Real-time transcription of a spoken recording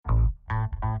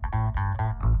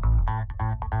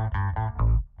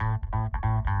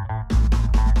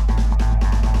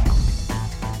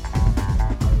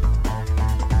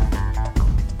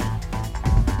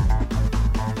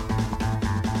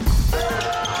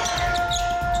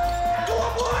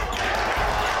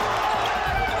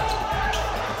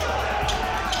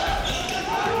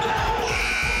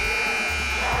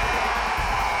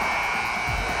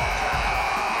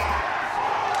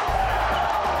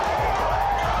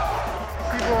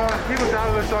people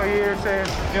doubted us all year, saying,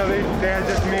 they had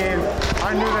just me, and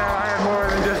I knew that I had more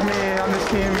than just me on this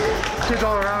team, kids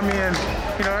all around me, and,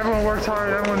 everyone works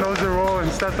hard, everyone knows their role, and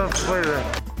stepped up to play today.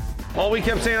 All we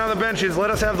kept saying on the bench is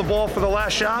let us have the ball for the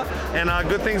last shot, and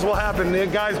good things will happen. The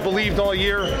guys believed all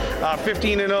year,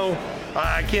 15-0.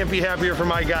 I can't be happier for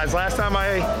my guys. Last time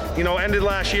I, ended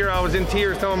last year, I was in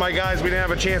tears telling my guys we didn't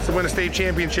have a chance to win a state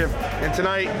championship. And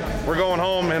tonight, we're going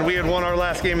home, and we had won our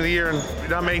last game of the year, and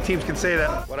not many teams can say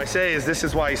that. What I say is this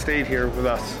is why he stayed here with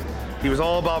us. He was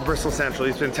all about Bristol Central.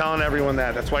 He's been telling everyone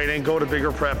that. That's why he didn't go to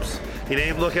bigger preps. He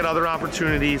didn't look at other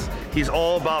opportunities. He's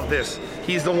all about this.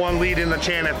 He's the one leading the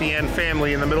chant at the end,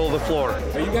 family, in the middle of the floor.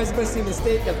 Are you guys the best team in the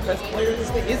state? Got the best player in the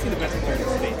state? Is he the best player in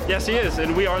the state? Yes, he is,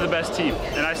 and we are the best team,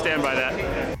 and I stand by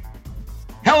that.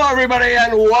 Hello, everybody,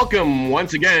 and welcome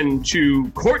once again to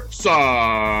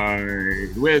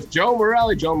Courtside with Joe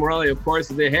Morelli. Joe Morelli, of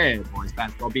course, is the head boys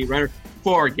basketball beat writer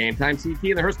for Game Time CT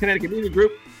and the Hearst Connecticut Media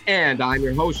Group. And I'm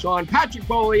your host, Sean Patrick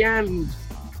Boley. And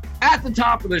at the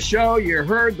top of the show, you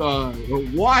heard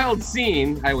the wild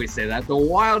scene. I always say that, the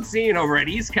wild scene over at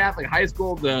East Catholic High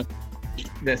School, the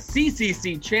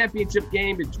CCC championship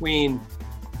game between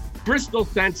Bristol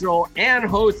Central and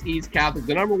host East Catholic,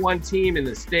 the number one team in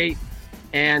the state.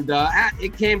 And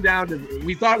it came down to,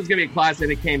 we thought it was going to be a classic,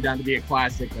 and it came down to be a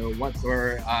classic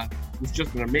whatsoever. It was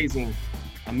just an amazing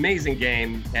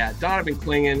game. Donovan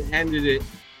Clingan ended it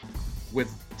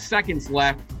with seconds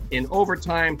left in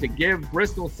overtime to give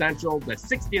Bristol Central the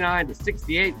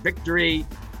 69-68 victory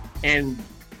and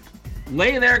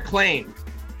lay their claim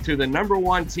to the number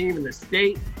one team in the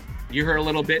state. You heard a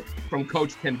little bit from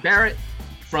Coach Tim Barrett,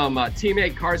 from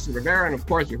teammate Carson Rivera, and of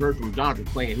course you heard from Donovan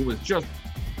Clingan, who was just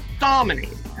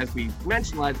dominating, as we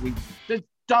mentioned last week, just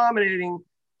dominating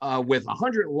with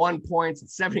 101 points and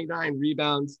 79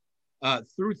 rebounds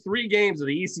through 3 games of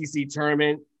the ECC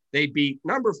tournament. They beat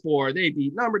number 4, they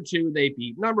beat number 2, they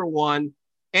beat number 1,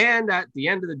 and at the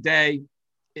end of the day,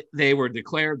 they were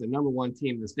declared the number one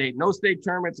team in the state. No state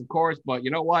tournaments, of course, but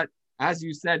you know what? As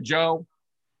you said, Joe,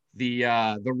 the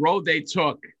road they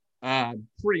took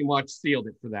pretty much sealed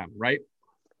it for them, right?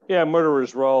 Yeah,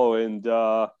 Murderers Row, and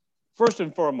first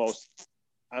and foremost,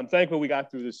 I'm thankful we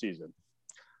got through the season.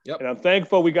 Yep. And I'm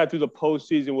thankful we got through the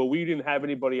postseason where we didn't have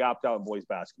anybody opt out in boys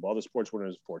basketball. The sports winner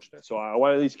is fortunate. So I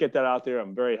want to at least get that out there.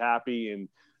 I'm very happy, and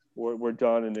we're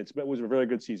done, and it was a really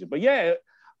good season. But, yeah,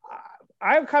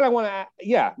 I kind of want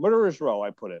to – Murderers Row, I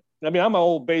put it. I mean, I'm an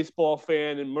old baseball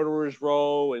fan, and Murderers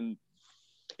Row and,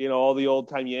 all the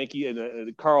old-time Yankee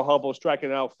and Carl Hubble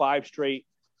striking out 5 straight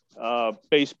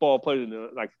baseball players in the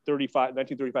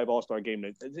 1935 All-Star game.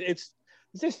 It's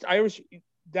just Irish –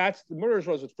 that's the Murderers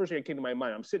Row was the first thing that came to my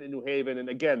mind. I'm sitting in New Haven, and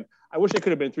again, I wish I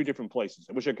could have been 3 different places.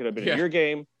 I wish I could have been at your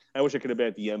game. I wish I could have been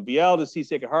at the MBL to see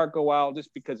Sacred Heart go out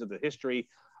just because of the history.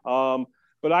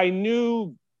 But I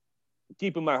knew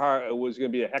deep in my heart it was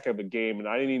going to be a heck of a game, and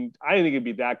I didn't think it'd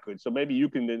be that good. So maybe you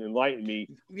can enlighten me.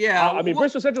 Yeah, I mean,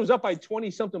 Bristol Central was up by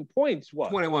 20-something points. What?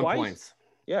 21 twice? points.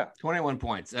 Yeah, 21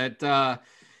 points at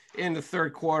in the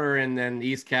third quarter, and then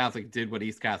East Catholic did what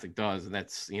East Catholic does, and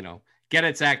that's get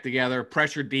its act together,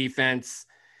 pressure defense,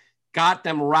 got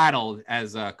them rattled,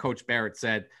 as Coach Barrett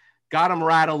said, got them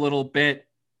rattled a little bit,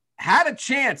 had a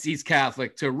chance, East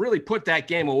Catholic, to really put that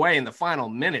game away in the final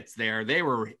minutes there. They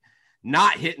were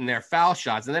not hitting their foul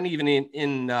shots. And then even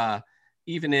in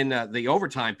the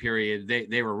overtime period,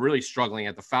 they were really struggling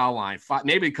at the foul line,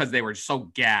 maybe because they were so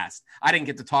gassed. I didn't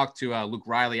get to talk to Luke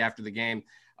Riley after the game.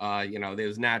 There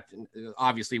was not,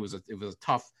 obviously it was a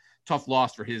tough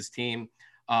loss for his team.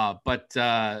 But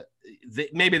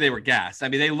maybe they were gassed. I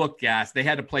mean, they looked gassed. They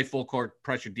had to play full court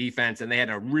pressure defense, and they had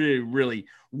to really, really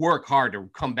work hard to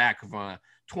come back from a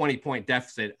 20-point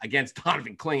deficit against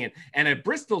Donovan Clingan and a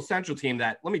Bristol Central team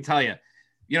that, let me tell you,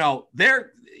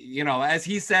 they're, as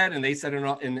he said, and they said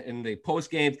in the post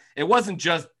games, it wasn't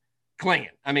just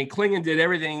Clingan. I mean, Clingan did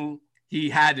everything he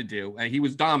had to do, and he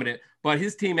was dominant, but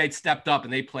his teammates stepped up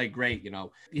and they played great.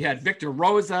 He had Victor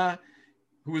Rosa,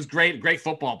 who was great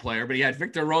football player, but he had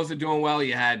Victor Rosa doing well.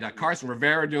 You had Carson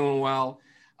Rivera doing well.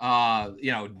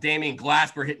 Damian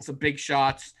Glasper hitting some big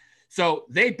shots. So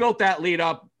they built that lead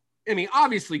up. I mean,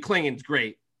 obviously Clingan's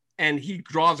great, and he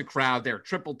draws a crowd. They're a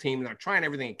triple team. They're trying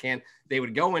everything they can. They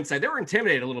would go inside. They were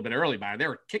intimidated a little bit early by it. They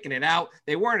were kicking it out.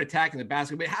 They weren't attacking the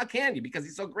basket, but how can you? Because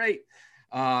he's so great.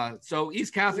 So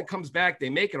East Catholic comes back.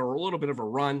 They make it a little bit of a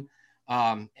run.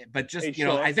 But just,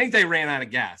 I think they ran out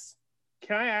of gas.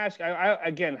 Can I ask,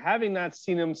 again, having not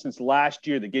seen him since last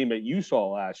year, the game that you saw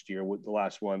last year with the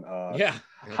last one,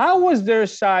 how was their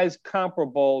size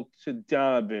comparable to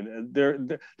Donovan?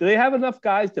 Do they have enough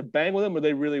guys to bang with him, or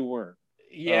they really weren't?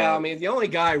 Yeah, I mean, the only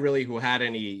guy really who had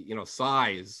any,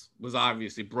 size was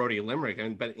obviously Brody Limerick.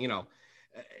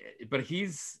 But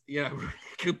he's,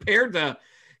 compared to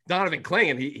Donovan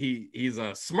Clingan, he's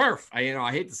a Smurf.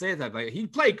 I hate to say that, but he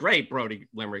played great, Brody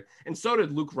Limerick, and so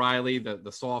did Luke Riley,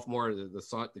 the sophomore,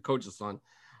 the coach's son,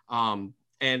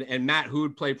 and Matt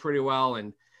Hood played pretty well,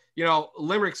 and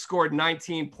Limerick scored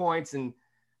 19 points, and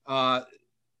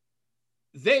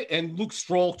Luke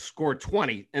Stroll scored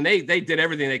 20, and they did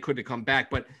everything they could to come back,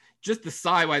 but just the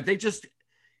sidewise,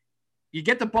 you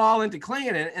get the ball into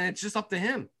Clingan, and it's just up to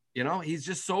him. He's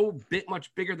just so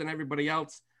much bigger than everybody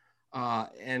else.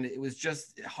 And it was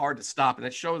just hard to stop. And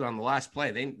it showed on the last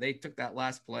play. They took that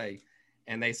last play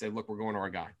and they said, look, we're going to our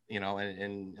guy,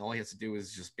 and all he has to do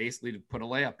is just basically to put a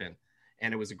layup in.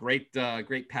 And it was a great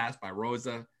pass by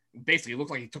Rosa. Basically, it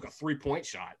looked like he took a 3-point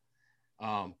shot.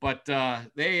 But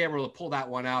they were able to pull that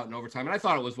one out in overtime. And I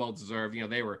thought it was well-deserved.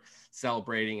 They were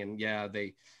celebrating, and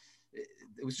it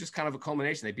was just kind of a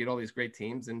culmination. They beat all these great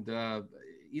teams, and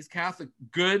East Catholic,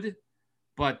 good,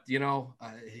 but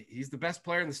he's the best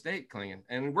player in the state, Clingan.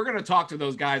 And we're going to talk to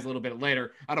those guys a little bit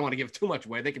later. I don't want to give too much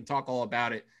away. They can talk all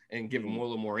about it and give them a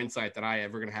little more insight than I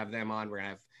have. We're going to have them on. We're going to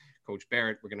have Coach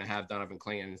Barrett. We're going to have Donovan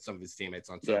Clingan and some of his teammates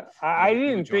on. So, I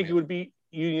didn't think it would be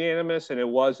unanimous, and it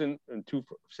wasn't. And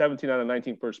 17 out of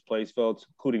 19 first place votes,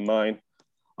 including mine.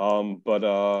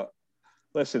 But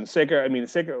listen, Sacred.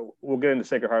 We'll get into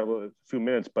Sacred Heart in a few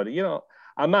minutes, but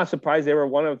I'm not surprised they were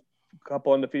one of a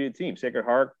couple undefeated teams: Sacred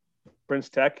Heart, Prince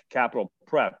Tech, Capital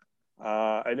Prep,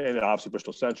 and obviously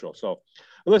Bristol Central. So,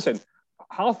 listen,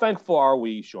 how thankful are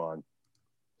we, Sean,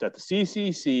 that the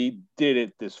CCC did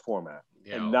it this format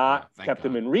and not kept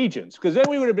them in regions? Because then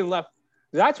we would have been left.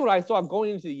 That's what I thought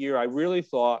going into the year. I really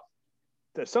thought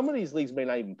that some of these leagues may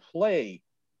not even play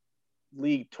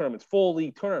league tournaments, full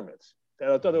league tournaments.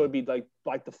 I thought it would be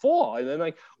like the fall. And then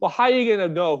how are you going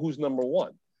to know who's number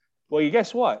one? Well,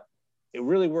 guess what? It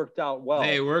really worked out well.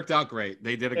 It worked out great.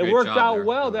 They did a great job. It worked out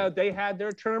well that they had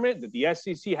their tournament, that the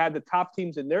SEC had the top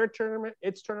teams in their tournament,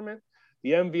 its tournament.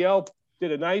 The MVL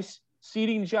did a nice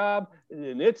seeding job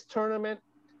in its tournament.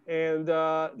 And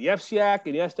the FCAC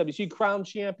and the SWC crown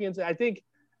champions. I think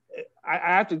I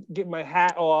have to get my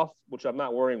hat off, which I'm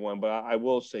not wearing one, but I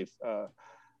will say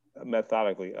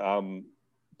methodically,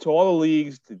 to all the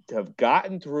leagues to have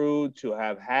gotten through, to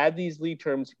have had these league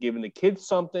terms, giving the kids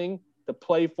something to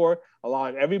play for,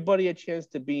 allowing everybody a chance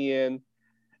to be in,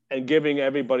 and giving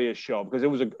everybody a show. Because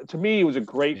to me, it was a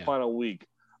great final week.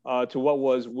 To what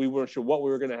was, we weren't sure what we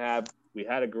were going to have. We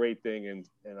had a great thing, and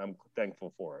I'm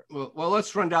thankful for it. Well,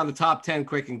 let's run down the top 10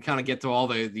 quick and kind of get to all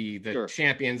the Sure.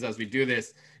 champions as we do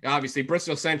this. Obviously,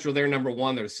 Bristol Central, they're number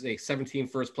one. There's 17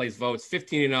 first place votes,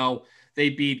 15-0. They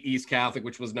beat East Catholic,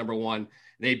 which was number one.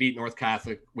 They beat North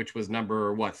Catholic, which was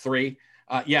number 3.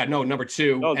 Number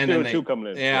 2. Oh, and two, then two coming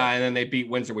in. And then they beat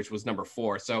Windsor, which was number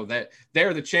 4. So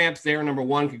they're the champs. They're number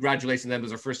 1. Congratulations to them. It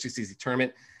was their first CCC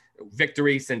tournament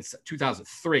victory since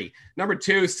 2003. Number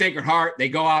 2, Sacred Heart. They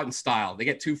go out in style. They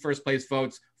get 2 first place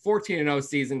votes, 14-0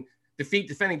 season. Defeat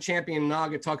defending champion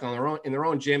Naugatuck in their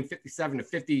own gym,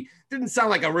 57-50. Didn't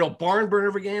sound like a real barn burner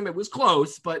of a game. It was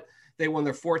close, but they won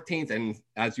their 14th and,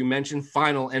 as you mentioned,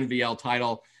 final NVL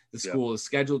title. The school is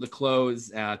scheduled to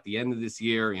close at the end of this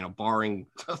year, barring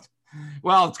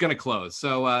well, it's going to close.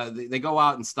 So they go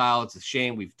out in style. It's a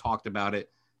shame. We've talked about it.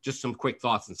 Just some quick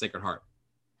thoughts on Sacred Heart.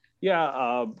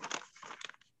 Yeah,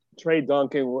 Trey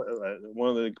Duncan,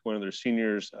 one of their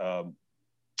seniors,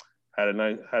 had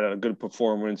a good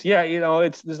performance. Yeah,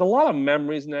 there's a lot of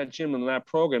memories in that gym and that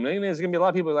program. And there's gonna be a lot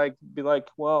of people be like,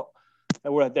 well,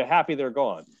 they're happy they're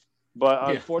gone. But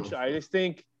unfortunately, I just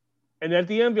think, and that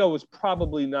the NVL was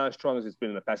probably not as strong as it's been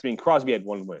in the past. I mean, Crosby had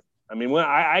 1 win. I mean,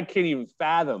 I can't even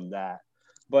fathom that.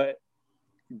 But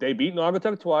they beat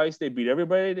Naugatuck twice. They beat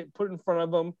everybody they put in front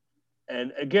of them.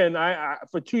 And again, I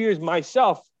for 2 years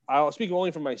myself, I'll speak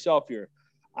only for myself here,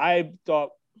 I thought,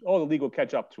 the league will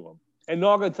catch up to them. And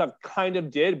Naugatuck kind of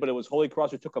did, but it was Holy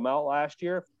Cross who took them out last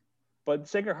year. But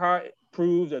Sacred Heart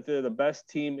proves that they're the best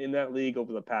team in that league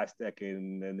over the past decade.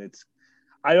 And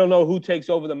I don't know who takes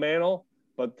over the mantle,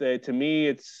 but to me,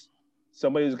 it's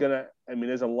somebody who's going to – I mean,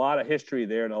 there's a lot of history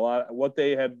there and a lot of what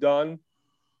they have done.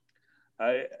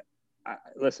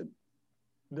 Listen,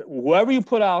 whoever you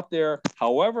put out there,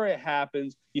 however it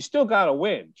happens, you still got to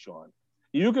win, Sean.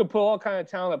 You can put all kind of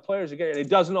talented players together, and it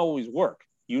doesn't always work.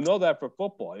 You know that for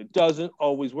football. It doesn't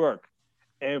always work.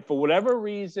 And for whatever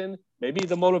reason, maybe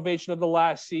the motivation of the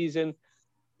last season,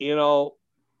 they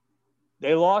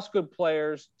lost good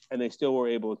players, and they still were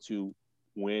able to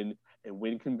win and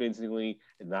win convincingly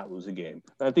and not lose a game.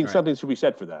 And I think something should be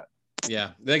said for that.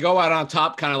 Yeah, they go out on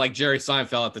top, kind of like Jerry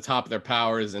Seinfeld at the top of their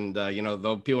powers, and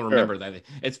though people remember that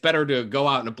it's better to go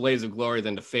out in a blaze of glory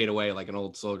than to fade away like an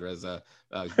old soldier, as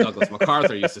Douglas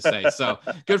MacArthur used to say. So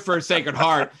good for Sacred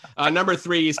Heart. Number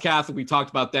 3, East Catholic. We talked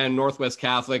about them. Northwest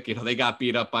Catholic. They got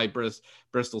beat up by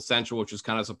Bristol Central, which was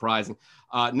kind of surprising.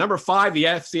 Number 5, the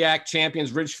FCAC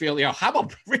champions, Ridgefield. How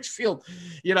about Ridgefield?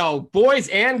 Boys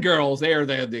and girls, they are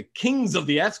the kings of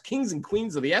the kings and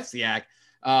queens of the FCAC.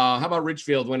 How about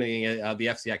Ridgefield winning the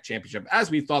FCAC championship,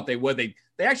 as we thought they would? They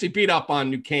actually beat up on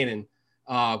New Canaan,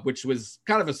 which was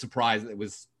kind of a surprise. It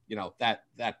was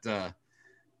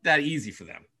that easy for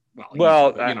them.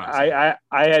 Well, I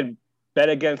had bet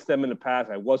against them in the past.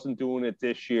 I wasn't doing it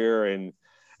this year, and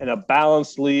in a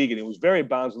balanced league, and it was very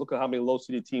balanced. Look at how many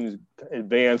low-seeded teams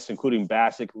advanced, including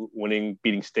Bassick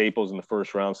beating Staples in the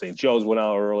first round. St. Joe's went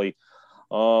out early.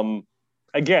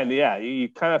 Again, you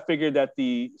kind of figured that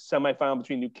the semifinal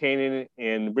between New Canaan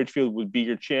and Ridgefield would be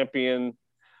your champion.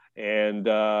 And,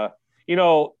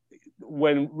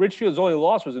 when Ridgefield's only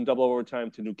loss was in double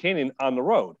overtime to New Canaan on the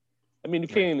road. I mean, New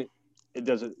Canaan,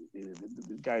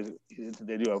 guys,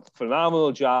 they do a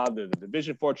phenomenal job. They're the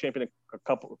Division IV champion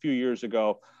a few years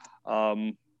ago.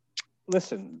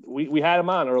 Listen, we had him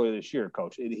on earlier this year,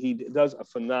 Coach. He does a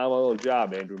phenomenal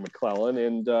job, Andrew McClellan,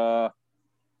 and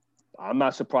I'm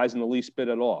not surprised in the least bit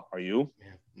at all. Are you?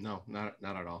 Yeah, no, not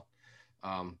at all.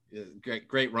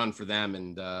 Great run for them,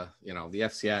 and the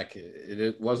FCAC,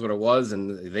 it was what it was,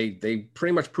 and they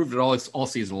pretty much proved it all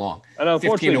season long. And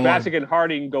unfortunately, Bassick and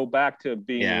Harding go back to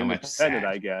being independent,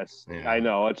 I guess. Yeah. I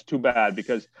know, it's too bad,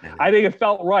 because I think it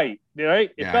felt right, right?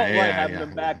 It felt right having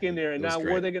them back in there, and now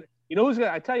where they going to – who's going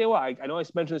to – I tell you what, I know I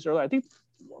mentioned this earlier. I think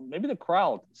maybe the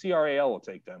crowd, CRAL, will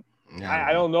take them. Yeah,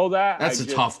 I don't know that. That's a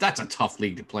tough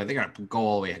league to play. They got to go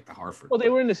all the way to Hartford. Well, they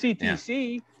were in the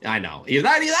CTC. Yeah. I know.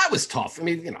 That was tough. I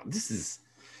mean, this is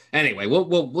anyway.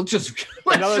 We'll just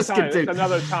another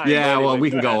time. Yeah, well,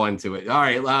 we can go into it. All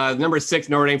right, number 6,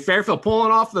 Notre Dame Fairfield pulling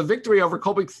off the victory over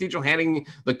Colby Cathedral, handing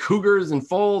the Cougars in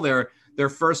full their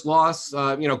first loss.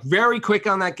 Very quick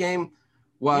on that game.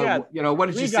 Well, what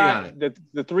did you see on it?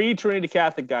 The 3 Trinity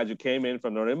Catholic guys who came in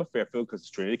from Notre Dame of Fairfield, because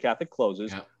Trinity Catholic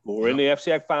closes, who were in the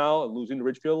FCAC final and losing to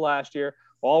Ridgefield last year,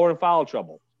 all were in foul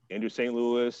trouble. Andrew St.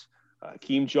 Louis,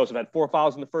 Keem Joseph had 4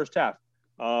 fouls in the first half.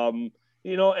 And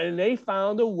they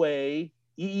found a way.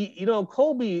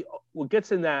 Colby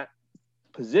gets in that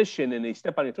position and they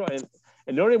step on your throat,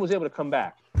 and Notre Dame was able to come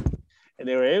back. And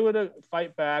they were able to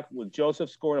fight back with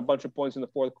Joseph scoring a bunch of points in the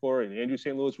fourth quarter, and Andrew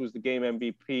St. Louis was the game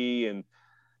MVP. And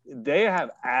they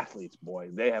have athletes, boy.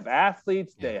 They have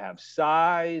athletes. Yeah. They have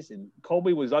size, and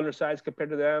Colby was undersized compared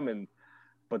to them,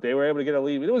 but they were able to get a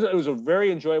lead. It was a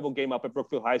very enjoyable game up at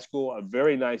Brookfield High School, a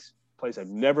very nice place I've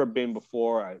never been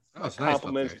before.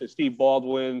 Compliments to Steve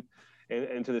Baldwin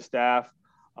and to the staff.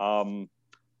 Notre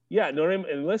Dame,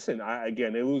 and listen,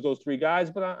 again, they lose those 3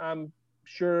 guys, but I'm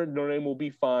sure Notre Dame will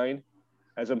be fine,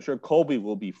 as I'm sure Colby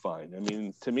will be fine. I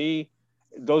mean, to me,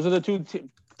 those are the 2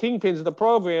 kingpins of the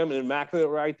program, and Immaculate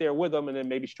right there with them, and then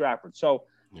maybe Stratford. So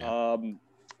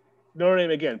Notre Dame,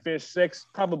 again, finished 6th,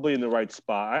 probably in the right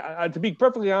spot. To be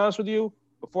perfectly honest with you,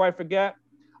 before I forget,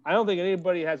 I don't think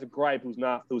anybody has a gripe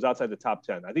who's outside the top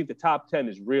 10. I think the top 10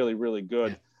 is really, really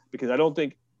good, because I don't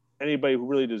think anybody who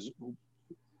really does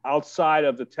outside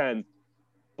of the 10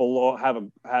 below have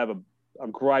a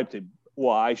gripe to,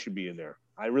 well, I should be in there.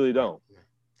 I really don't.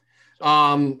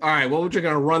 All right, well, we're just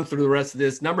going to run through the rest of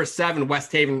this. Number 7,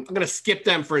 West Haven. I'm going to skip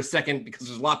them for a second because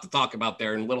there's a lot to talk about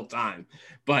there in little time.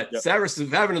 But 7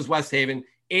 is West Haven.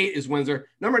 8 is Windsor.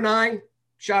 Number 9,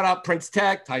 shout out Prince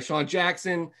Tech, Tyshawn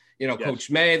Jackson,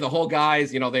 Coach May, the whole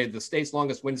guys. They had the state's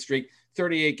longest win streak,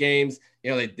 38 games.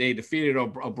 They defeated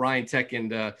O'Brien Tech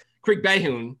and Craig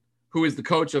Bayhoun, who is the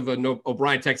coach of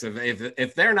O'Brien, Texas.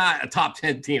 If they're not a top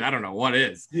 10 team, I don't know what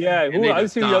is. Yeah, I've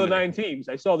seen the other 9 teams.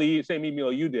 I saw the same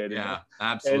email you did. Yeah,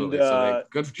 absolutely. So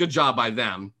good job by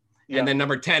them. Yeah. And then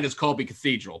number 10 is Colby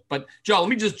Cathedral. But, Joe, let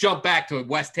me just jump back to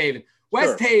West Haven.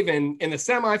 West Haven in the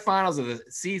semifinals of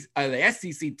the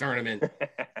SEC tournament.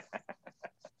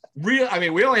 We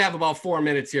only have about 4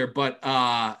 minutes here, but,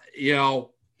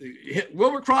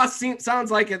 Wilbur Cross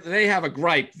sounds like they have a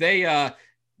gripe. They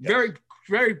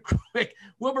very quick.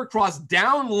 Wilbur Cross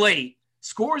down late,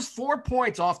 scores 4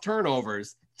 points off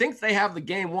turnovers, thinks they have the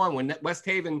game won when West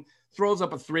Haven throws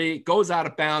up a 3, goes out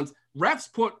of bounds.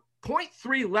 Refs put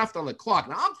 0.3 left on the clock.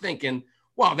 Now I'm thinking,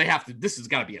 well, this has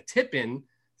got to be a tip-in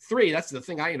 3. That's the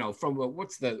thing from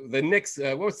what's the Knicks,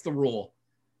 what's the rule?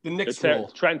 The Knicks rule.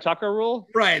 Trent Tucker rule?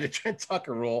 Right, the Trent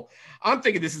Tucker rule. I'm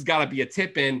thinking this has got to be a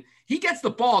tip-in. He gets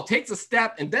the ball, takes a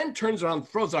step, and then turns around and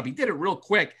throws it up. He did it real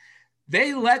quick.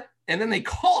 They let And then they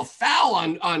call a foul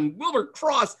on Wilbur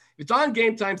Cross. It's on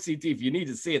Game Time CT if you need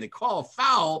to see it. They call a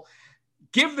foul,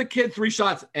 give the kid 3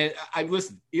 shots. And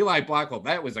listen, Eli Blackwell,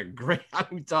 that was a great,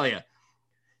 let me tell you,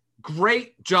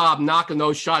 great job knocking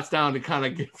those shots down to kind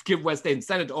of give West State and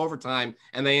send it to overtime,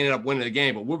 and they ended up winning the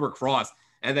game. But Wilbur Cross,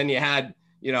 and then you had,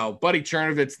 Buddy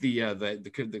Chernovitz,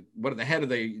 the head of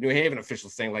the New Haven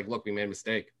officials saying, like, look, we made a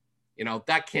mistake.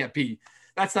 That can't be,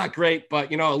 that's not great, but,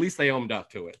 at least they owned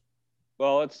up to it.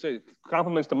 Well, let's say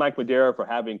compliments to Mike Madera for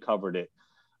having covered it.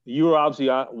 You were obviously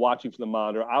watching from the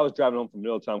monitor. I was driving home from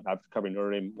Middletown after covering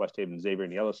Notre Dame, West Haven, and Xavier in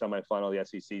the other semifinal of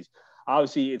the SECs.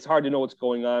 Obviously, it's hard to know what's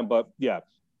going on, but yeah.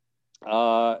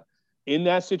 In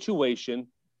that situation,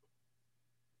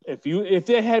 if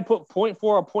they had put 0.4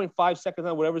 or 0.5 seconds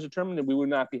on whatever's determined, then we would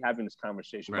not be having this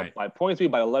conversation. Right. But by 0.3,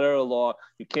 by the letter of the law,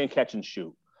 you can't catch and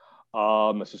shoot.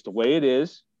 That's just the way it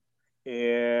is.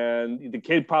 And the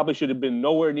kid probably should have been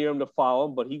nowhere near him to foul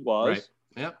him, but he was.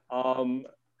 Right. Yep.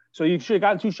 So you should have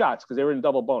gotten 2 shots because they were in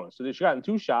double bonus. So they should have gotten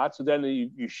 2 shots. So then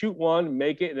you shoot one,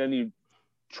 make it, and then you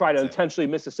try to intentionally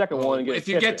miss the second one and get. If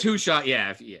you get 2 shots,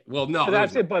 yeah. Well, no. So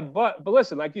that's it. But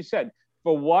listen, like you said,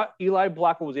 for what Eli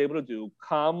Blackwell was able to do,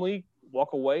 calmly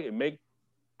walk away and make.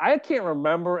 I can't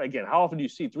remember again. How often do you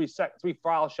see 3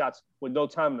 foul shots with no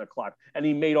time on the clock, and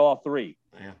he made all 3?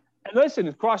 Yeah. And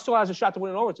listen, Cross still has a shot to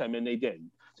win in overtime, and they did.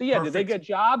 So, yeah, Did they get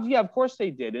jobs? Yeah, of course they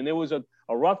did. And it was a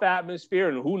rough atmosphere,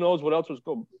 and who knows what else was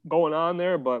going on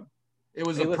there. But it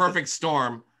was a perfect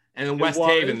storm. And then West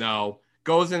Haven, though,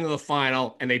 goes into the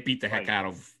final, and they beat the heck out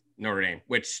of Notre Dame,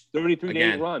 which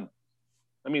 33-8 run.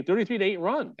 I mean, 33-8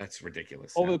 run. That's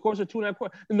ridiculous. Over the course of 2.5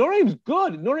 quarters. Notre Dame's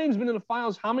good. Notre Dame's been in the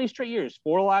finals how many straight years?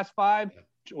 4 of the last 5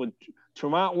 with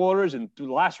Tremont Waters, and through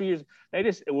the last 3 years, they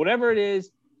just whatever it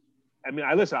is. I mean,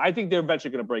 I think they're eventually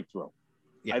going to break through.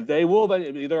 Yeah. They will.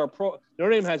 Notre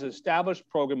Dame has an established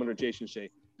program under Jason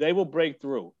Shea. They will break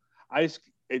through.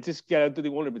 It just get to the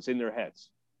wonder if it's in their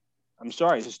heads. I'm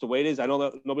sorry, it's just the way it is. I know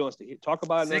that nobody wants to talk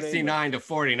about it.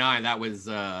 69-49. That was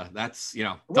that's It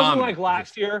wasn't like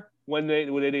last year when they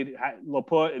had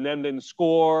LaPut and then didn't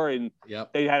score and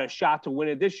they had a shot to win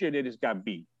it. This year they just got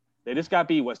beat.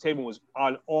 West Haven was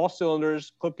on all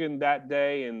cylinders, cooking that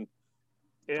day and.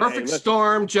 Perfect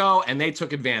storm, Joe, and they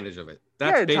took advantage of it.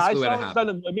 That's basically what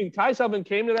happened. Ty Sullivan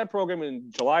came to that program in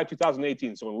July of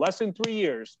 2018. So in less than 3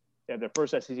 years, they had their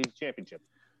first SEC championship.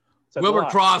 Wilbur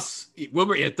Cross,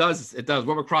 it does.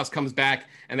 Wilbur Cross comes back,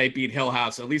 and they beat Hill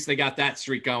House. At least they got that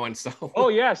streak going. So. Oh,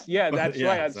 yes. Yeah, that's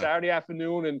right. On Saturday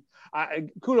afternoon.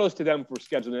 And kudos to them for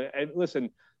scheduling it. And listen,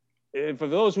 for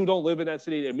those who don't live in that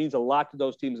city, it means a lot to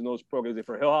those teams and those programs. And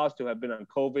for Hill House to have been on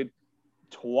COVID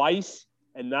twice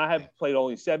and not have played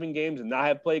only 7 games and not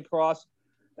have played cross.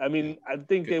 I mean, I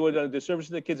think they would have done a disservice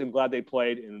to the kids. I'm glad they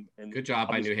played. And good job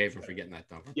by New Haven for getting that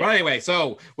done. Yeah. But anyway,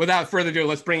 so without further ado,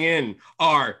 let's bring in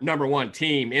our number 1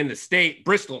 team in the state,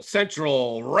 Bristol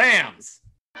Central Rams.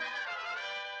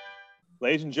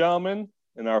 Ladies and gentlemen,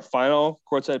 in our final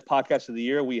Courtside podcast of the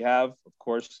year, we have, of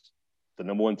course, the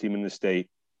number 1 team in the state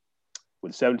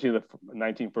with 17 of the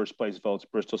 19 first place votes,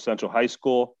 Bristol Central High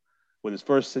School. With his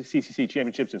first CCC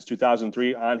championship since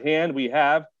 2003 on hand, we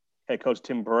have head coach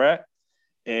Tim Barrett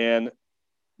and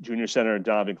junior center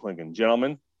Donovan Clingan.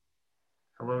 Gentlemen,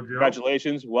 hello, Joe.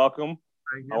 Congratulations. Welcome.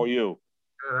 Thank you. How are you?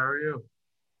 Good. How are you?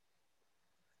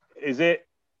 Has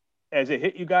it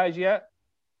hit you guys yet?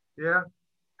 Yeah.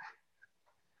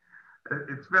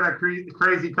 It's been a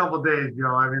crazy couple of days,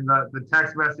 Joe. I mean, the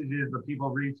text messages, the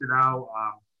people reaching out,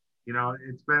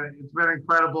 it's been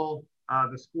incredible.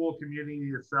 The school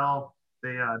community itself,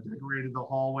 they decorated the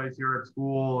hallways here at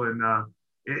school, and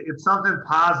it's something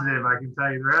positive, I can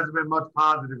tell you. There hasn't been much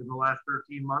positive in the last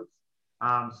 13 months.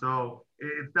 So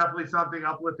it's definitely something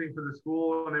uplifting for the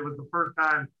school, and it was the first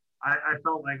time I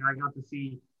felt like I got to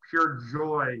see pure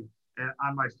joy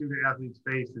on my student athletes'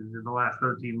 faces in the last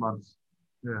 13 months.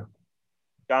 Yeah.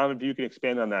 Donovan, if you can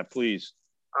expand on that, please.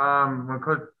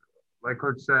 Like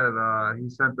Coach said, he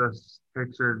sent us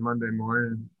pictures Monday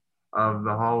morning of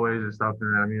the hallways and stuff.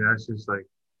 And I mean, that's just like,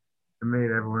 it made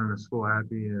everyone in the school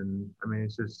happy. And I mean,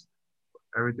 it's just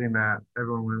everything that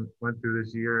everyone went through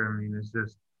this year. I mean, it's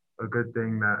just a good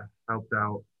thing that helped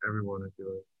out everyone, I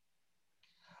feel like.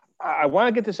 I want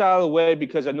to get this out of the way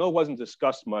because I know it wasn't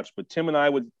discussed much, but Tim and I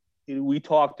we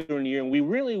talked during the year and we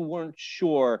really weren't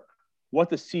sure what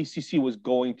the CCC was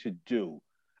going to do.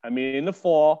 I mean, in the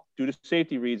fall, due to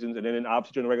safety reasons, and then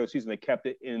obviously during the regular season, they kept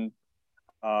it in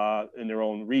their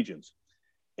own regions.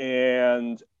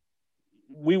 And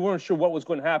we weren't sure what was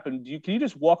going to happen. Can you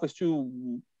just walk us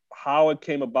through how it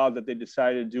came about that they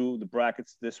decided to do the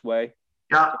brackets this way?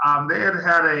 Yeah, we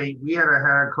had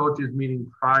a coaches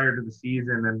meeting prior to the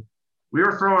season, and we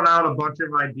were throwing out a bunch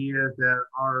of ideas that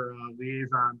our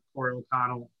liaison, Corey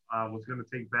O'Connell, was going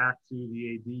to take back to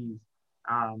the ADs.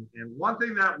 And one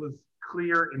thing that was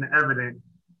clear and evident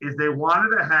is they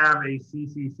wanted to have a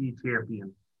CCC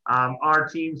champion. Our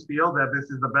teams feel that this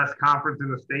is the best conference in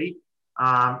the state,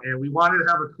 and we wanted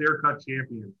to have a clear-cut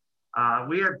champion.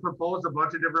 We had proposed a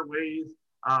bunch of different ways.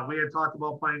 We had talked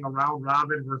about playing a round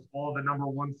robin versus all the number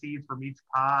one seeds from each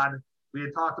pod. We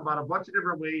had talked about a bunch of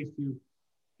different ways to,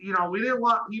 we didn't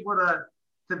want people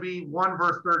to be 1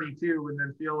 versus 32 and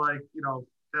then feel like,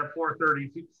 that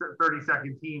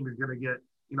 32nd team is going to get,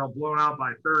 blown out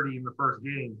by 30 in the first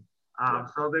game.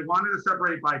 So they wanted to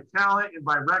separate by talent and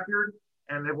by record,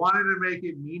 and they wanted to make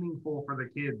it meaningful for the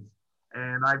kids.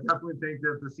 And I definitely think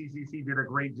that the CCC did a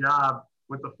great job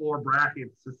with the 4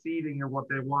 brackets, succeeding in what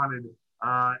they wanted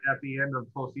at the end of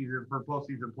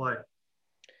postseason play.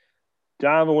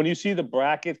 Donovan, when you see the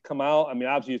bracket come out, I mean,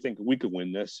 obviously you think we could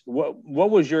win this. What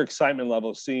was your excitement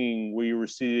level seeing where you were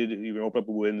seated, you opened up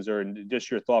with Windsor, and just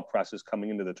your thought process coming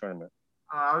into the tournament?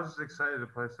 I was just excited to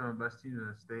play some of the best teams in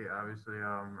the state, obviously.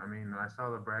 When I saw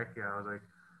the bracket, I was like,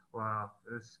 wow,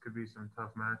 this could be some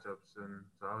tough matchups, and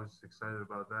so I was excited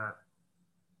about that.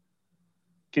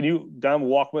 Can you, Dom,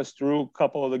 walk us through a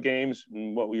couple of the games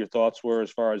and what your thoughts were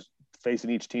as far as facing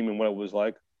each team and what it was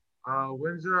like?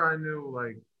 Windsor, I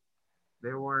knew,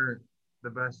 they weren't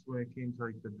the best when it came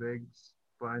to, the bigs,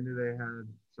 but I knew they had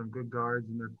some good guards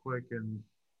and they're quick, and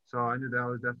so I knew that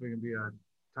was definitely going to be a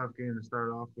tough game to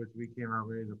start off with. We came out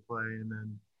ready to play, and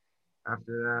then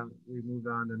after that, we moved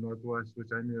on to Northwest,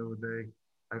 which I knew they,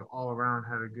 all around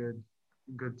had a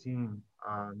good team.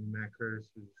 Matt Curtis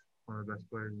was one of the best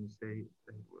players in the state.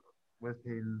 With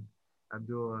Hayden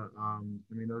Abdullah,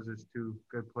 those are 2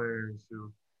 good players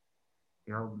who,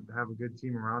 have a good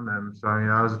team around them. So,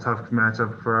 that was a tough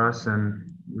matchup for us,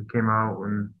 and we came out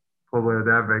and pulled away with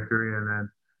that victory. And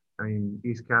then,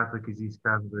 East Catholic is East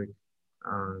Catholic.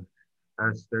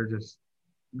 They're just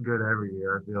good every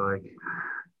year, I feel like.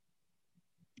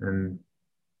 And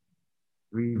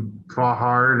we fought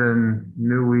hard and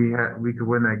knew we could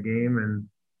win that game, and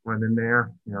went in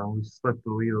there. We slipped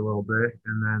the lead a little bit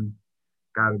and then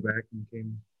got it back and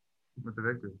came with the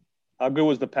victory. How good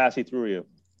was the pass he threw you?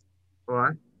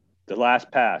 What? The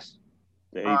last pass.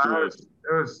 It was,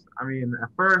 at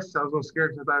first I was a little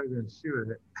scared because I thought he was going to shoot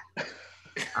it.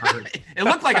 It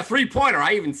looked like a 3-pointer.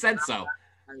 I even said so.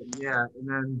 Yeah, and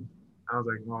then I was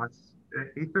like, well,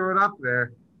 he threw it up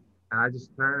there, and I just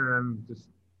turned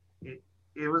and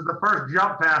it was the first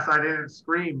jump pass I didn't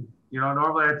scream.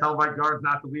 Normally I tell my guards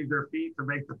not to leave their feet to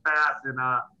make the pass, and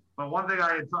but one thing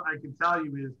I can tell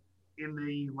you is in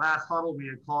the last huddle we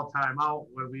had called timeout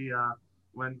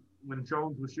when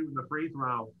Jones was shooting the free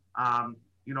throw.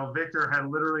 Victor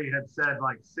had said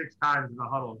 6 times in the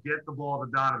huddle, get the ball to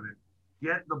Donovan,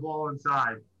 get the ball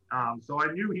inside. So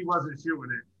I knew he wasn't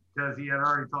shooting it because he had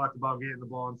already talked about getting the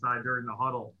ball inside during the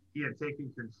huddle. He had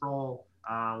taken control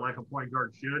like a point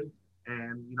guard should.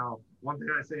 And, one thing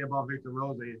I say about Victor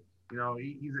Rose, he's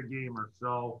a gamer.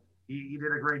 So he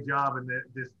did a great job in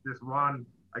this run.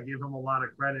 I give him a lot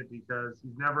of credit because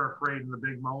he's never afraid in the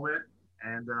big moment.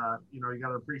 And, you got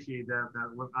to appreciate that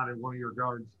out of one of your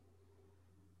guards.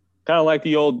 Kind of like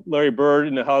the old Larry Bird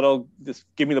in the huddle, just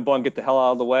give me the ball and get the hell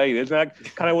out of the way. Isn't that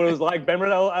kind of what it was like? Remember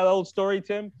that old story,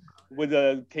 Tim,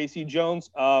 with Casey Jones?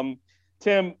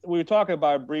 Tim, we were talking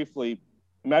about it briefly.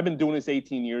 I've been doing this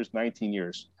 18 years, 19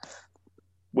 years.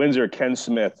 Windsor, Ken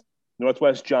Smith,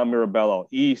 Northwest, John Mirabello,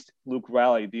 East, Luke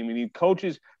Riley.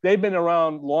 Coaches, they've been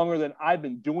around longer than I've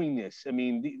been doing this.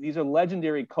 These are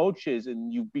legendary coaches,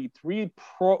 and you beat 3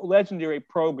 legendary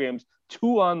programs,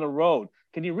 2 on the road.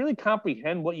 Can you really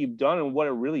comprehend what you've done and what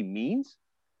it really means?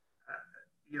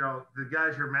 The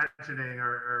guys you're mentioning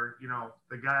are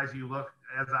the guys you look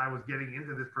as I was getting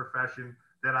into this profession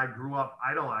that I grew up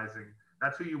idolizing.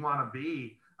 That's who you want to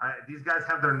be. These guys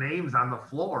have their names on the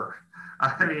floor.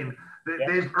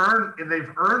 They've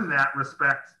earned that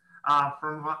respect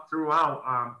from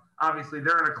throughout. Obviously,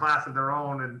 they're in a class of their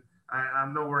own, and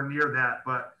I'm nowhere near that.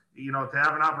 But to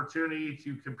have an opportunity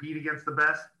to compete against the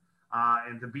best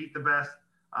and to beat the best,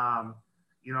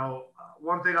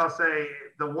 one thing I'll say,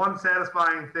 the one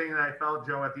satisfying thing that I felt,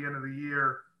 Joe, at the end of the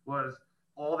year was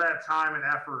all that time and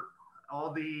effort,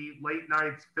 all the late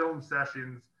nights film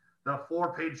sessions, the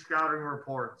 4-page scouting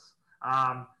reports.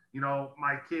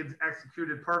 My kids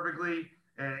executed perfectly,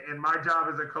 and my job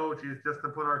as a coach is just to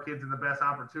put our kids in the best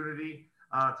opportunity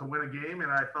to win a game,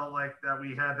 and I felt like that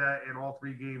we had that in all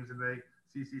 3 games in the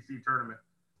CCC tournament.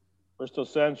 Bristol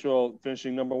Central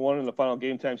finishing number 1 in the final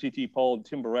game time CT poll.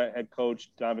 Tim Barrett, head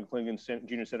coach, Donovan Klingon,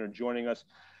 junior center, joining us.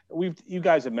 You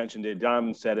guys have mentioned it.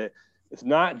 Donovan said it. It's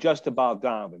not just about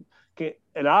Donovan. Okay?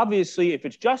 And obviously, if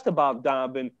it's just about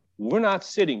Donovan, we're not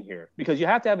sitting here because you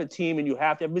have to have a team and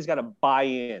everybody's got to buy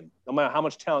in, no matter how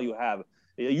much talent you have.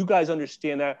 You guys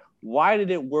understand that. Why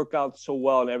did it work out so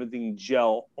well and everything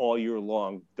gel all year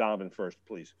long? Donovan first,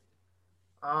 please.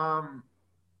 I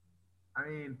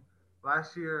mean,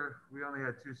 last year we only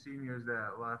had 2 seniors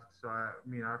that left, so I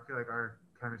feel like our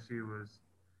chemistry was,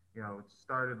 it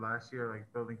started last year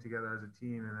like building together as a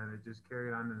team, and then it just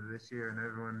carried on into this year, and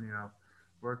everyone,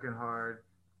 working hard.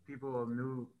 People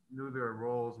knew their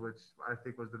roles, which I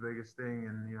think was the biggest thing,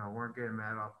 and weren't getting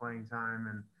mad about playing time,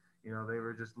 and they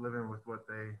were just living with what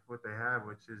they have,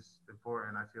 which is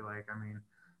important. I feel like,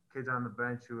 kids on the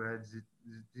bench who had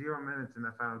 0 minutes in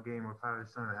the final game were probably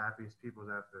some of the happiest people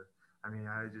after.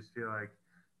 I just feel like,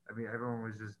 everyone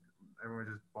was just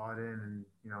bought in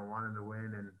and, wanted to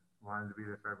win and wanted to be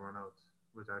there for everyone else,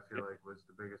 which I feel like was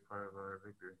the biggest part of our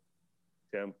victory.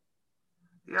 Tim?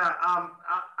 Yeah,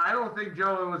 I don't think,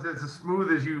 Joe, it was as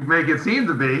smooth as you make it seem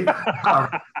to be.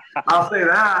 I'll say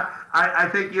that. I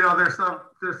think,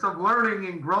 there's some learning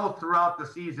and growth throughout the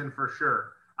season for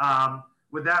sure.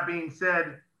 With that being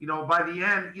said, by the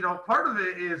end, part of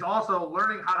it is also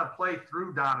learning how to play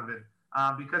through Donovan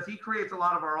because he creates a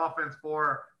lot of our offense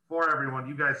for everyone.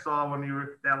 You guys saw when you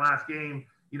were that last game,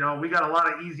 we got a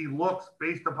lot of easy looks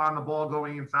based upon the ball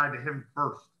going inside to him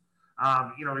first.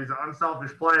 He's an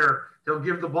unselfish player. He'll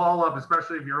give the ball up,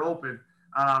 especially if you're open.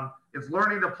 It's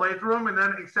learning to play through him and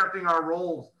then accepting our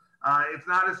roles. It's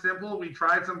not as simple. We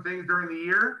tried some things during the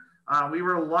year. We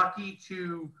were lucky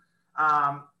to,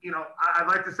 I'd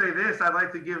like to say this. I'd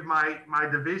like to give my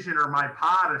division or my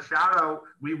pod a shout out.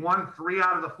 We won 3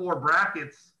 out of the 4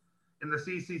 brackets in the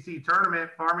CCC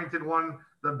tournament. Farmington won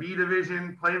the B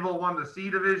division. Plainville won the C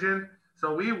division.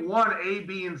 So we won A,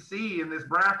 B, and C in this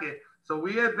bracket. So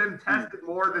we had been tested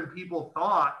more than people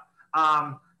thought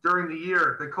during the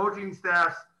year. The coaching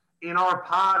staffs in our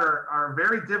pod are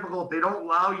very difficult. They don't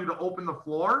allow you to open the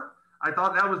floor. I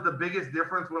thought that was the biggest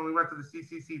difference when we went to the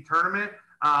CCC tournament.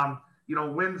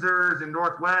 Windsor's and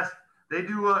Northwest, they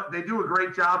do a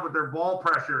great job with their ball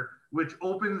pressure, which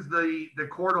opens the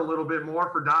court a little bit more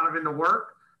for Donovan to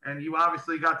work. And you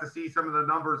obviously got to see some of the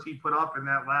numbers he put up in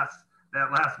that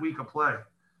last week of play.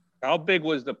 How big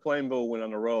was the Plainville win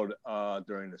on the road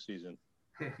during the season?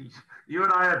 You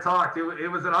and I had talked. It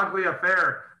was an ugly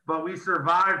affair, but we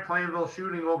survived Plainville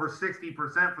shooting over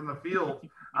 60% from the field,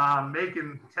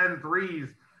 making 10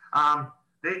 threes. One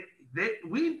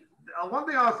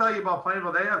thing I'll tell you about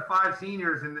Plainville, they have 5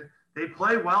 seniors and they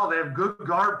play well. They have good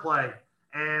guard play.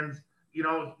 And,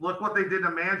 look what they did to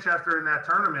Manchester in that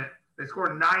tournament. They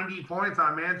scored 90 points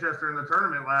on Manchester in the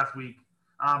tournament last week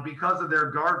because of their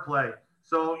guard play.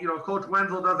 So, Coach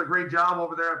Wenzel does a great job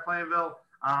over there at Plainville.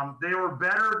 They were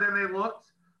better than they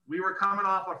looked. We were coming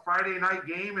off a Friday night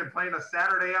game and playing a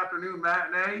Saturday afternoon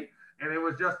matinee, and it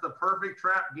was just the perfect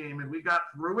trap game. And we got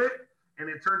through it, and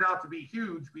it turned out to be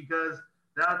huge because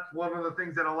that's one of the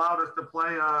things that allowed us to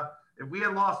play. If we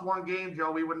had lost one game,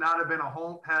 Joe, we would not have been a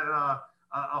home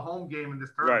game in this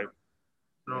tournament.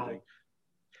 Right. So.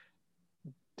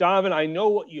 Donovan, I know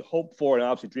what you hope for and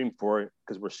obviously dream for it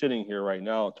because we're sitting here right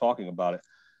now talking about it.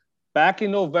 Back in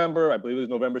November, I believe it was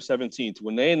November 17th,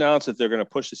 when they announced that they're going to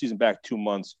push the season back 2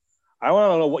 months, I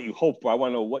want to know what you hope for. I want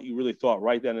to know what you really thought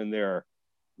right then and there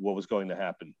what was going to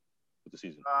happen with the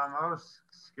season. I was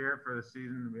scared for the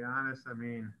season, to be honest.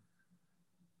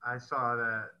 I saw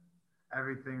that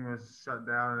everything was shut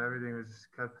down and everything was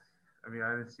cut. I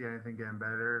didn't see anything getting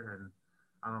better, and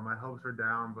I don't know, my hopes were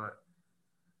down, but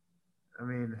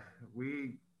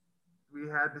we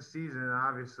had the season,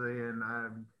 obviously,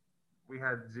 and we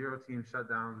had 0 team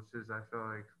shutdowns, which is, I feel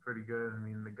like, pretty good.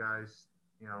 The guys,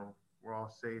 were all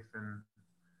safe and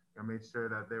made sure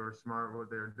that they were smart with what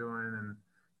they were doing and,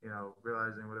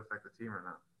 realizing would affect the team or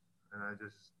not. And I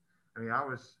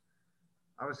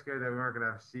was scared that we weren't going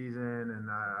to have a season,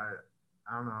 and I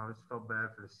don't know, I just felt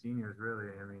bad for the seniors, really.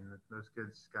 Those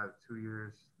kids got 2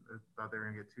 years. I thought they were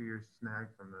going to get 2 years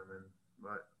snagged from them,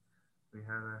 but we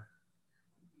had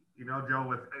Joe,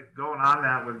 with going on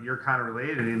that, with you're kind of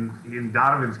related in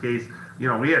Donovan's case,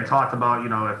 we had talked about,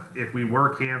 if we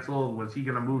were canceled, was he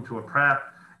going to move to a prep?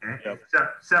 And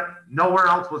except nowhere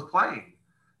else was playing.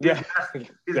 Yeah,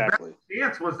 his best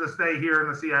chance was to stay here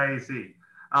in the CIAC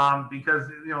because,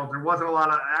 there wasn't a lot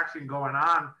of action going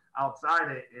on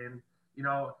outside it. And,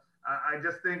 I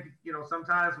just think,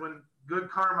 sometimes when good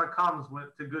karma comes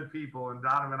to good people, and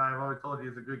Donovan, I've always told you,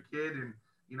 is a good kid, and,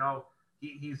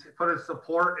 he's put his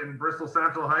support in Bristol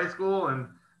Central High School, and,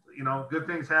 good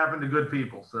things happen to good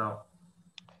people. So,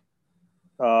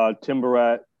 Tim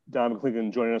Barrett, Don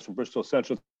McClingan joining us from Bristol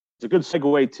Central a good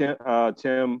segue,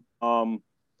 Tim.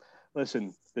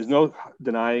 Listen, there's no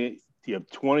denying it. You have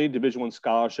 20 Division I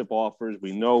scholarship offers.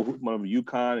 We know one of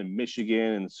UConn and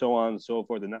Michigan and so on and so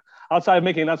forth. And outside of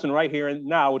making an announcement right here and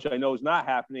now, which I know is not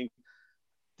happening,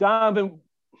 Donovan,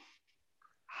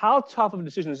 how tough of a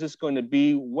decision is this going to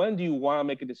be? When do you want to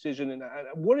make a decision? And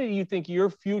what do you think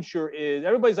your future is?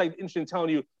 Everybody's like interested in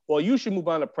telling you, well, you should move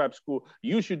on to prep school.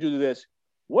 You should do this.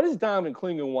 What does Donovan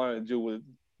Clingan want to do with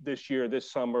this year,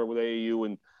 this summer with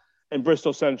AAU and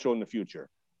Bristol Central in the future?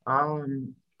 I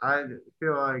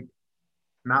feel like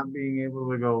not being able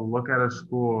to go look at a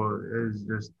school is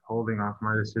just holding off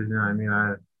my decision. I mean,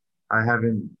 I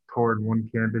haven't toured one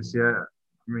campus yet.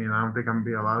 I mean, I don't think I'm gonna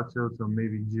be allowed to until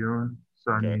maybe June.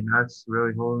 So I mean, that's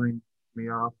really holding me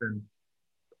off. And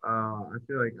I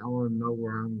feel like I want to know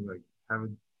where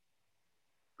I'm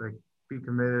be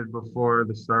committed before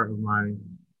the start of my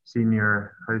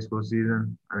senior high school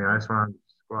season. I mean, I just want to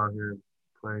go out here and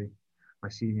play my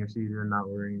senior season, not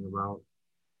worrying about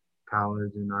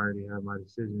college, and I already have my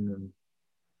decision and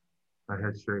my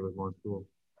head straight with one school.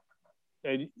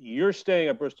 And you're staying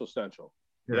at Bristol Central,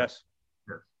 yes?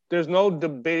 Yes. There's no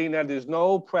debating that. There's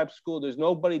no prep school. There's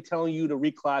nobody telling you to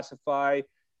reclassify.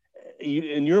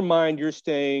 In your mind, you're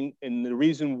staying, and the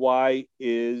reason why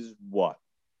is what?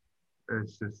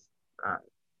 It's just,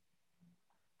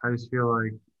 I just feel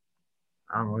like,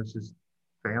 I don't know, it's just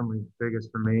family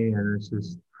biggest for me, and it's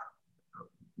just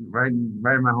right in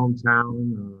my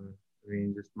hometown. I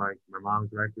mean, just my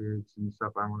mom's records and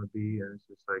stuff I want to be, and it's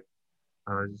just like,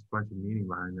 just a bunch of meaning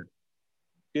behind it.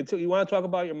 You want to talk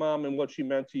about your mom and what she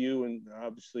meant to you, and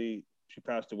obviously she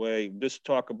passed away. Just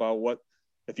talk about what,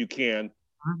 if you can,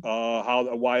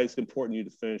 why it's important to you to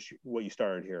finish what you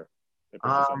started here at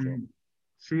Bristol Central.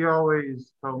 She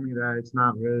always told me that it's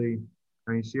not really,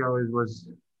 I mean, she always was,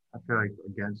 I feel like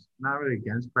not really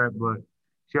against prep, but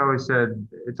she always said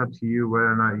it's up to you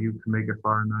whether or not you can make it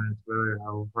far or not. It's whether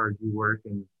how hard you work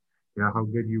and, you know, how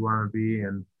good you want to be.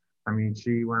 And I mean,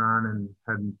 she went on and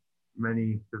had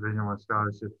many Division I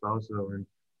scholarships also, and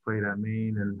played at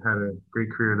Maine and had a great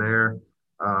career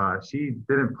there. She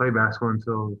didn't play basketball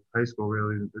until high school,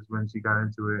 really, is when she got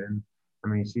into it. And I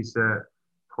mean, she set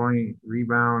point,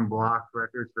 rebound, block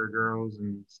records for girls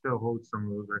and still holds some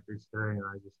of those records today. And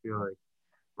I just feel like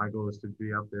my goal is to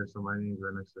be up there, so my name's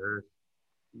right next to hers.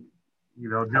 You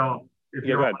know, Joe, if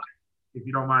you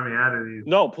don't mind me adding these.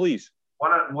 No, please.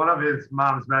 One of his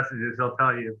mom's messages, he'll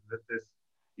tell you that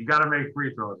you got to make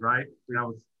free throws, right? You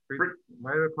know,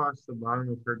 right across the bottom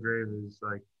of her grave is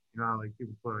like, you know, like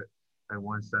people put like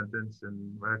one sentence,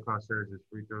 and right across hers is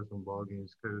free throws from ball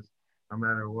games, because no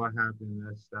matter what happened,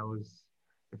 that was,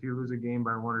 if you lose a game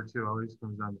by 1 or 2, it always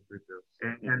comes down to free throws.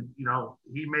 And you know,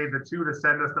 he made the 2 to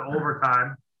send us to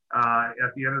overtime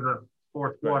at the end of the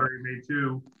fourth quarter. He made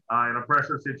 2 in a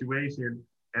pressure situation,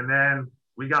 and then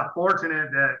we got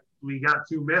fortunate that we got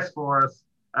 2 missed for us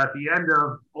at the end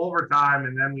of overtime,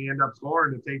 and then we end up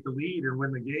scoring to take the lead and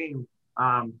win the game.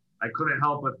 I couldn't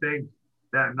help but think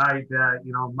that night that,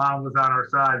 you know, Mom was on our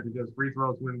side, because free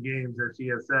throws win games, as she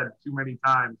has said too many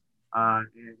times.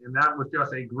 And that was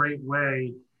just a great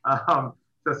way to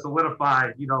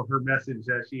solidify, you know, her message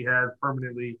that she has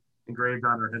permanently engraved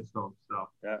on her headstone. So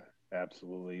yeah,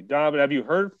 absolutely. Donovan, have you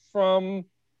heard from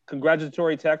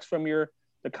congratulatory texts from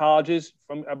the colleges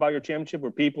about your championship?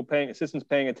 Were people assistants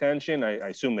paying attention? I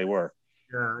assume they were.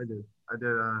 Yeah, I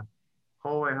did.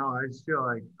 Whole way home, I just feel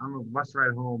like on the bus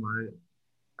ride home,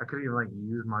 I couldn't even like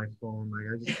use my phone. Like,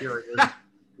 I just feel like it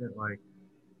was like.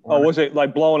 Oh, was it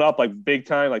like blowing up like big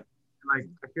time? Like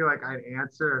I feel like I'd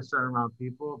answer a certain amount of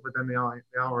people, but then they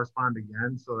all respond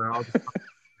again, so they're all just.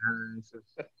 And it's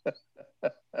just.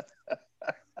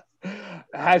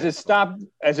 Has it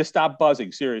stopped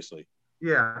buzzing? Seriously.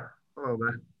 Yeah, a little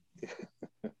bit.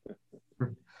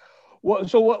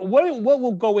 What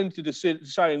will go into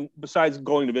deciding, besides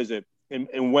going to visit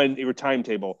and when your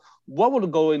timetable, what will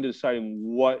go into deciding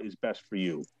what is best for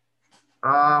you?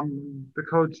 The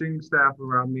coaching staff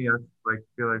around me, I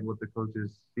feel like what the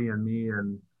coaches see in me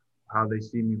and how they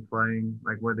see me playing,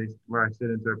 like where I sit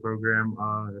into a program.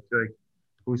 I feel like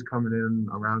who's coming in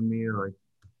around me, like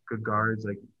good guards,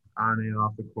 like on and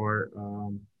off the court.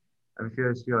 I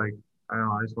just feel like, I don't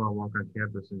know, I just want to walk on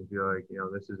campus and feel like, you know,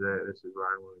 this is it. This is where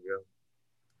I want to go.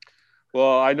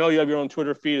 Well, I know you have your own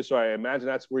Twitter feed, so I imagine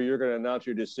that's where you're going to announce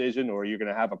your decision, or you're going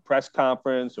to have a press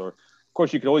conference, or of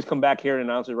course you can always come back here and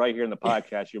announce it right here in the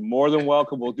podcast. You're more than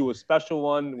welcome. We'll do a special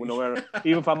one, no matter,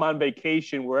 even if I'm on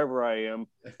vacation, wherever I am,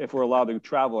 if we're allowed to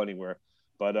travel anywhere.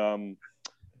 But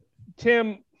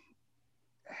Tim,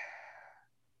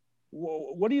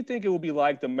 what do you think it will be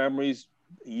like, the memories,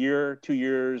 a year, 2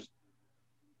 years,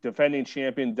 defending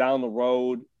champion down the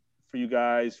road for you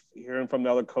guys, hearing from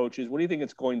the other coaches? What do you think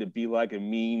it's going to be like and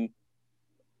mean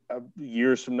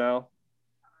years from now?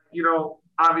 You know,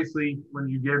 obviously, when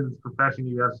you get into this profession,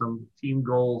 you have some team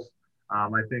goals.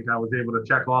 I think I was able to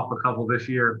check off a couple this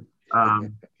year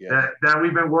that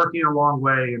we've been working a long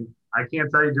way. And I can't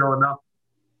tell you, Joe, enough.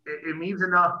 It means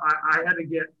enough. I had to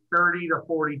get 30 to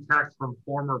 40 texts from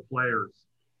former players,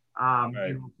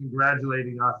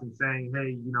 congratulating us and saying,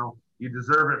 hey, you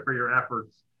deserve it for your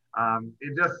efforts.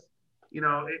 It just,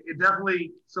 it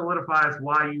definitely solidifies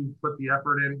why you put the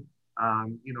effort in. I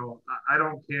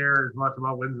don't care as much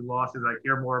about wins and losses. I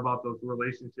care more about those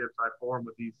relationships I form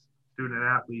with these student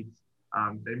athletes.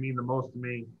 They mean the most to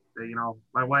me.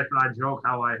 My wife and I joke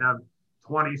how I have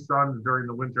 20 sons during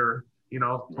the winter,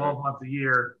 12 months a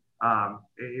year.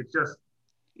 It's just,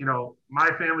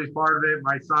 my family's part of it.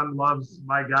 My son loves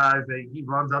my guys. He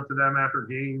runs up to them after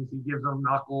games. He gives them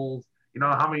knuckles.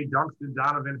 How many dunks did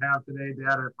Donovan have today,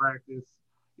 Dad, at practice?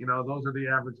 Those are the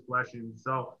average questions.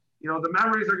 So, the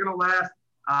memories are going to last.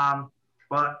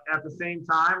 But at the same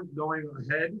time, going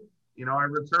ahead, I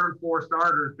returned 4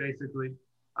 starters, basically.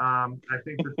 I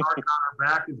think the target on our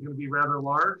back is going to be rather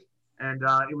large. And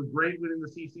it was great winning the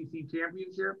CCC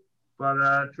championship.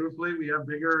 But truthfully, we have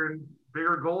bigger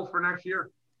goals for next year.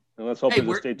 And let's hope it's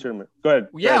the state tournament. Go ahead.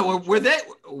 Yeah,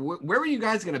 where were you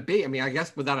guys going to be? I mean, I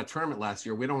guess without a tournament last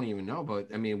year, we don't even know. But,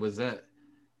 I mean,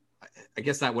 I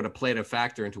guess that would have played a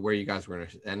factor into where you guys were going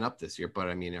to end up this year. But,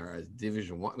 I mean,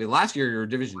 Division 1. I mean, last year you were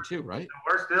Division 2, right?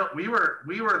 We were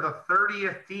the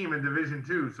 30th team in Division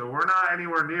 2, so we're not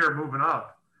anywhere near moving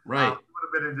up. Right. We would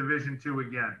have been in Division 2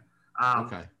 again.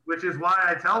 Okay. Which is why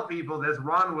I tell people this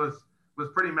run was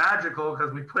pretty magical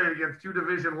because we played against 2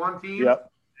 Division 1 teams. Yep.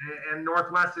 And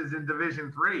Northwest is in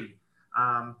Division 3.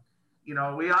 I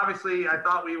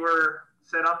thought we were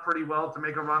set up pretty well to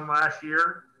make a run last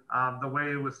year, the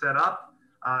way it was set up.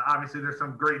 Obviously, there's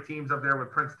some great teams up there with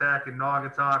Prince Tech and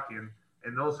Naugatuck and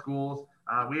those schools.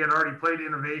 We had already played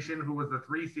Innovation, who was the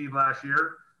 3 seed last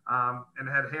year, and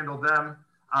had handled them.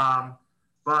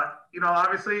 But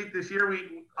obviously this year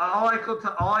all I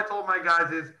told my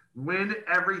guys is win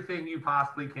everything you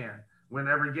possibly can. Win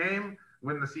every game.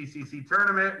 Win the CCC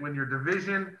tournament, win your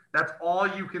division. That's all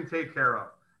you can take care of.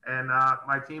 And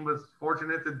my team was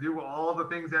fortunate to do all the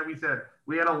things that we said.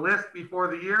 We had a list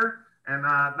before the year, and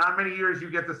not many years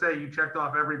you get to say you checked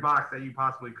off every box that you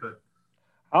possibly could.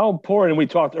 How important, we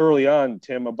talked early on,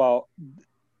 Tim, about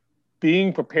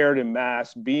being prepared in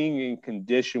mass, being in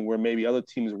condition where maybe other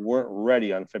teams weren't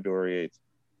ready on February 8th.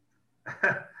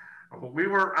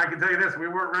 I can tell you this, we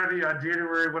weren't ready on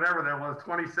January, whatever that was,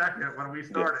 22nd when we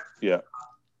started. Yeah.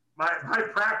 My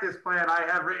practice plan I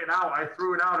had written out, I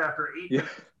threw it out after 8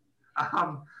 minutes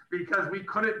because we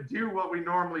couldn't do what we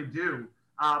normally do.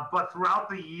 But throughout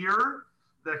the year,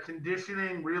 the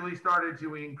conditioning really started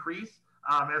to increase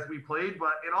as we played,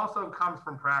 but it also comes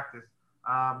from practice.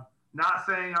 Not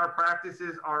saying our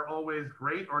practices are always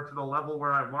great or to the level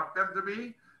where I want them to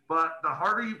be, but the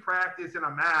harder you practice in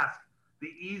a mask,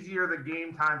 the easier the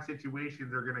game time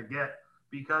situations are going to get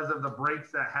because of the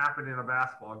breaks that happen in a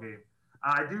basketball game.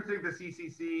 I do think the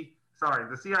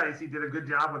CIAC did a good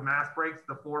job with mask breaks,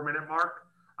 the 4-minute mark.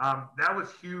 That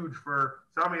was huge for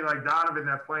somebody like Donovan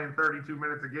that's playing 32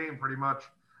 minutes a game pretty much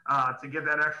to get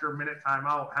that extra minute time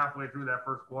out halfway through that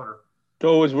first quarter.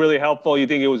 So it was really helpful. You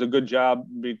think it was a good job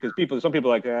because some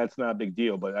people are like, it's not a big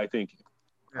deal, but I think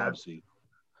obviously.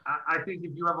 I think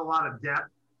if you have a lot of depth,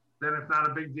 then it's not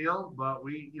a big deal. But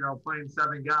we, playing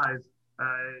 7 guys,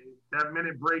 that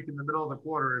minute break in the middle of the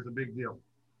quarter is a big deal.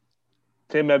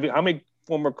 Tim, how many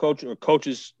former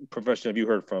coaches profession have you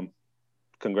heard from?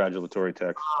 Congratulatory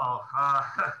text. Oh,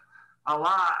 a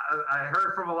lot. I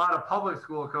heard from a lot of public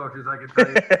school coaches, I can tell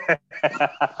you.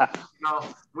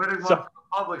 Winning one from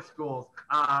public schools.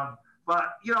 But,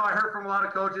 I heard from a lot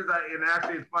of coaches. And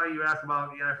actually, it's funny you asked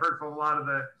about, I've heard from a lot of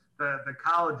the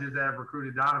colleges that have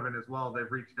recruited Donovan as well.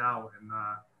 They've reached out and,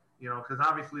 because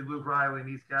obviously Luke Riley and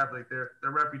East Catholic, their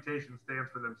reputation stands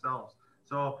for themselves.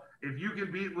 So if you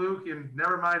can beat Luke and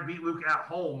never mind beat Luke at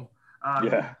home, you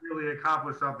can really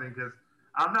accomplish something because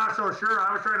I'm not so sure.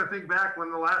 I was trying to think back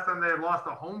when the last time they had lost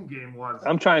a home game was.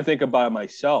 I'm trying to think about it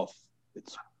myself.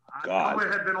 I know it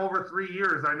had been over 3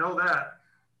 years. I know that.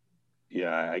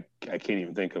 Yeah, I can't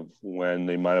even think of when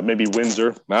they might have. Maybe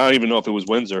Windsor. I don't even know if it was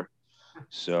Windsor.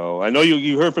 So I know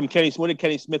you heard from Kenny. What did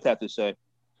Kenny Smith have to say?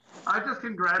 I just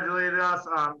congratulated us,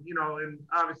 and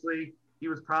obviously he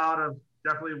was proud of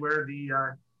definitely where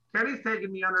Kenny's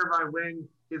taken me under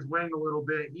his wing a little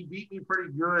bit. He beat me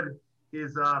pretty good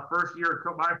his my first year of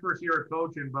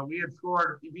coaching, but he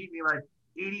beat me like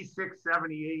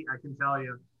 86-78, I can tell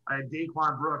you. I had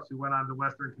Daquan Brooks, who went on to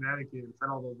Western Connecticut and set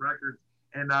all those records.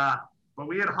 And but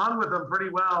we had hung with him pretty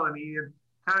well, and he had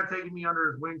kind of taken me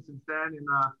under his wing since then. And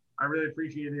I really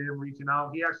appreciated him reaching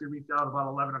out. He actually reached out about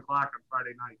 11 o'clock on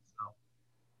Friday night. So,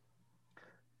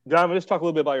 Donovan, let's talk a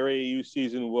little bit about your AAU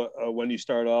season. What when you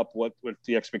start up, what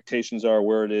the expectations are,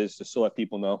 where it is, just to let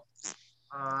people know.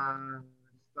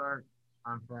 Start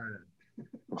on Friday.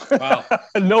 Wow.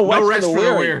 no rest for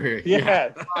the weary.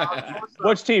 Yeah.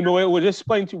 Which team? We'll just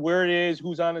explain to where it is,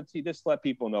 who's on the team. Just let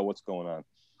people know what's going on.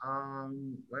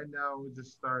 Right now we're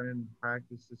just starting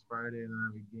practice this Friday, and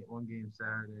then we get one game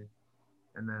Saturday,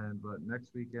 and then but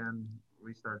next weekend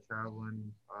we start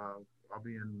traveling. I'll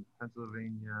be in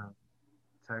Pennsylvania,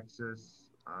 Texas,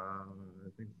 I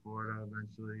think Florida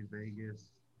eventually, Vegas,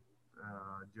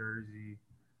 Jersey.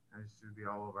 I should be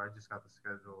all over. I just got the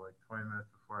schedule like 20 minutes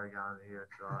before I got into here,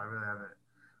 so I really haven't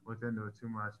looked into it too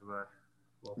much. But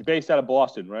you're based out of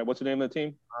Boston, right? What's the name of the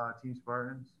team? Team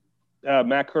Spartans.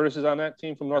 Matt Curtis is on that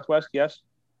team from Northwest, yes?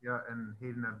 Yeah, and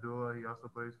Hayden Abdullah, he also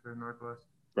plays for Northwest.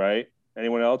 Right.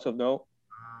 Anyone else of note?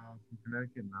 From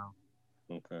Connecticut now.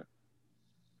 Okay.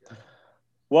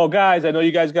 Well, guys, I know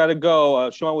you guys got to go.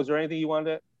 Sean, was there anything you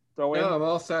wanted to throw in? No, I'm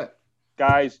all set.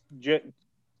 Guys,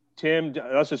 Tim,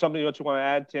 unless there's something else you want to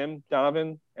add, Tim,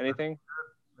 Donovan, anything?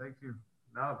 Thank you.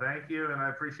 No, thank you, and I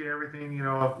appreciate everything. You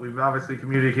know, we've obviously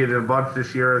communicated a bunch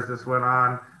this year as this went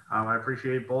on. I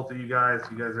appreciate both of you guys.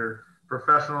 You guys are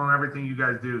professional in everything you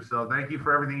guys do. So thank you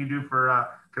for everything you do for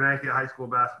Connecticut high school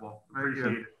basketball.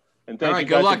 Appreciate it. And thank you guys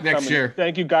good luck next year.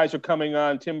 Thank you guys for coming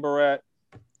on. Tim Barrett,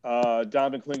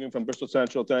 Donovan Clingan from Bristol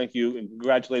Central. Thank you, and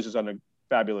congratulations on a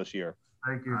fabulous year.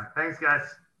 Thank you. Thanks, guys.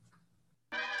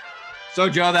 So,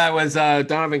 Joe, that was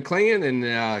Donovan Clingan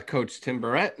and Coach Tim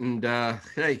Barrett. And,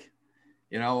 hey,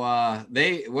 you know,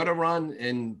 what a run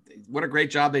and what a great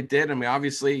job they did. I mean,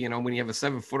 obviously, you know, when you have a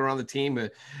 7-footer on the team,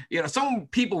 you know, some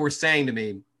people were saying to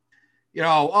me, you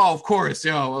know, oh, of course,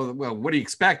 you know, well, what do you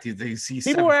expect? He's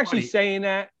people were actually saying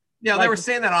that. Yeah, they were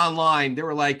saying that online. They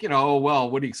were like, you know, well,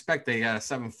 what do you expect? They got a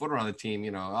 7-footer on the team, you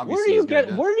know. Obviously,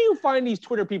 where do you find these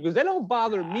Twitter people? Because they don't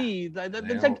bother me.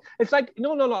 It's like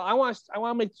no. I want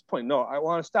to make this point. No, I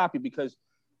want to stop you because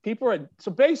people are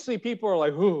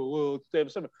like, oh,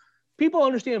 well, people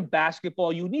understand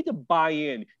basketball. You need to buy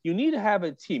in. You need to have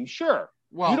a team. Sure,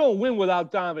 well, you don't win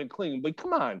without Donovan Clingan, but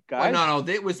come on, guys. Well,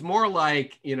 no, it was more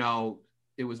like, you know,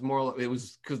 it was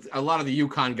because a lot of the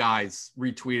UConn guys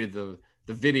retweeted the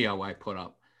video I put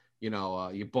up, you know,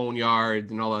 your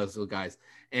Boneyard and all those little guys,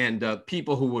 and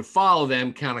people who would follow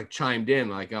them kind of chimed in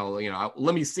like, oh, you know,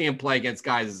 let me see him play against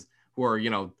guys who are, you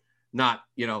know, not,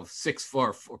 you know, 6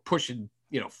 foot or pushing,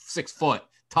 you know, 6 foot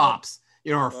tops,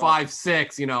 you know, or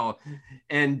 5'6", you know,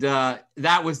 and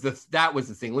that was the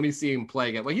thing. Let me see him play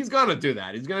again. Well, he's gonna do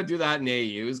that. He's gonna do that in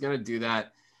AAU. He's gonna do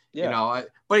that, you know.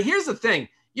 But here's the thing,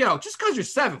 you know, just because you're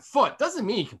 7 foot doesn't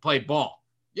mean you can play ball.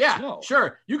 Yeah, no.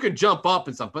 Sure. You can jump up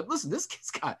and stuff, but listen, this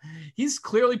kid's he's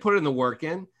clearly put in the work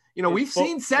in. You know, we've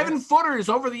seen 7-footers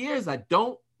over the years that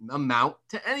don't amount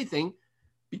to anything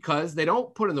because they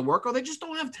don't put in the work or they just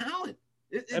don't have talent.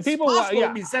 It's possible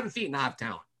to be 7 feet and not have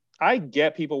talent. I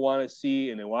get people want to see,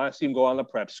 and they want to see him go on the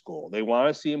prep school. They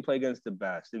want to see him play against the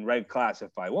best and red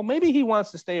classify. Well, maybe he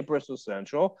wants to stay at Bristol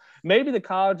Central. Maybe the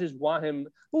colleges want him.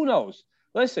 Who knows?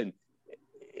 Listen,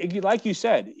 like you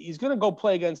said, he's going to go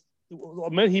play against.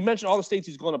 He mentioned all the states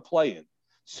he's going to play in.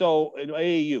 So in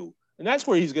AAU, and that's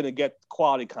where he's going to get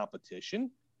quality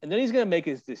competition. And then he's going to make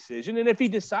his decision. And if he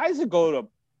decides to go to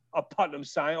a Putnam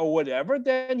sign or whatever,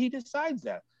 then he decides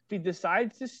that. If he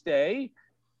decides to stay,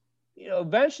 you know,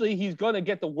 eventually he's going to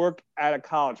get the work at a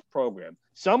college program.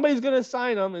 Somebody's going to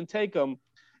sign him and take him.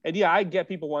 And yeah, I get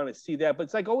people want to see that,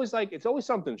 but it's always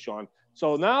something, Sean.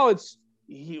 So now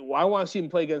I want to see him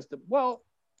play against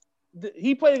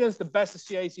he played against the best the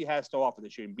CIAC has to offer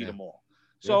this year and beat them all.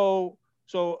 So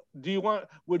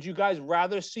would you guys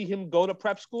rather see him go to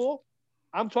prep school?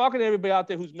 I'm talking to everybody out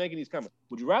there who's making these comments.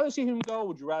 Would you rather see him go?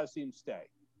 Would you rather see him stay?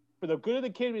 For the good of the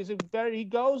kid, is it better he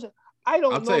goes? I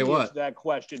don't know the answer to that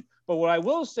question. But what I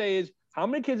will say is, how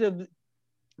many kids have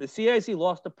the CIAC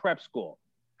lost to prep school?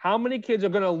 How many kids are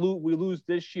going to lose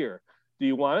this year? Do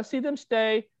you want to see them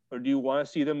stay or do you want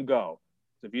to see them go?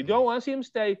 So if you don't want to see them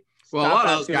stay, well, a lot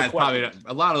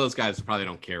of those guys probably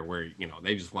don't care where, you know,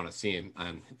 they just want to see him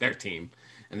on their team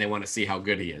and they want to see how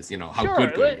good he is, you know, how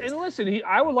good he is. And listen,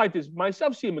 I would like to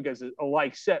myself see him against a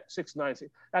like 6'9".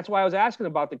 That's why I was asking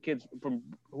about the kids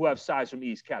who have size from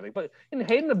East Catholic. But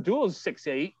Hayden Abdullah is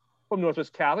 6'8" from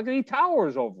Northwest Catholic, and he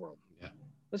towers over him. Yeah.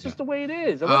 That's just the way it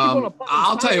is.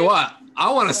 I'll tell you what,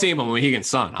 I want to see him on Mohegan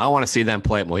Sun. I want to see them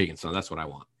play at Mohegan Sun. That's what I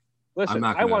want. Listen,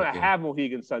 I want to have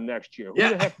Mohegan Sun next year. Who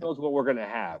the heck knows what we're going to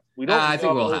have? We don't. I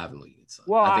think we'll have Mohegan Sun.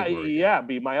 Well,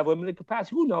 we might have limited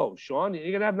capacity. Who knows, Sean? You're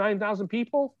going to have 9,000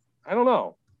 people? I don't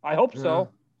know. I hope so.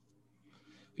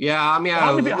 Yeah, I mean,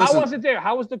 how was it there?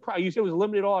 How was the crowd? You said it was a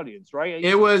limited audience, right?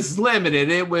 It was limited.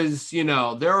 It was,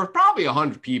 there were probably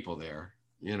 100 people there,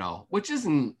 which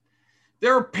isn't.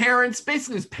 There were parents,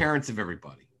 basically, it's parents of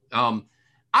everybody. I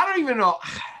don't even know.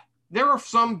 There were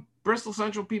some Bristol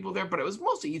Central people there, but it was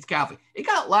mostly East Catholic. It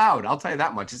got loud. I'll tell you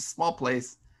that much. It's a small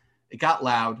place. It got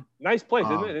loud. Nice place,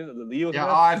 isn't it?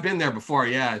 I've been there before.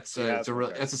 Yeah, it's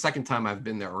the second time I've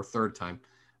been there, or third time.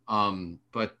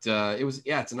 But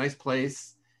it's a nice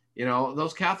place.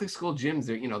 Those Catholic school gyms,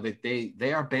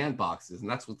 they are bandboxes, and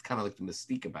that's what's kind of like the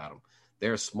mystique about them.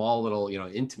 They're small little,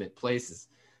 intimate places.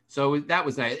 So that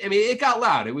was nice. I mean, it got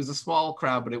loud. It was a small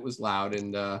crowd, but it was loud,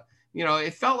 and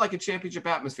it felt like a championship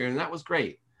atmosphere, and that was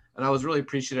great. And I was really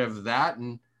appreciative of that.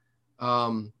 And I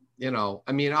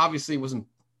mean, obviously, it wasn't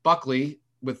Buckley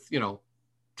with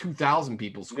 2,000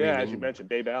 people screaming. Yeah, as you mentioned,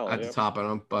 Babe Allen at the top of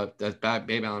them, but that's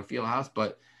Babe Allen Fieldhouse.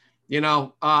 But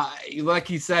like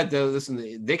he said,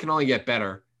 listen, they can only get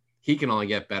better. He can only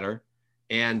get better,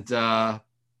 and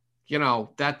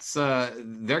that's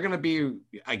they're going to be.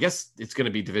 I guess it's going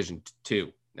to be Division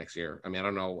II next year. I mean, I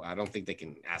don't know. I don't think they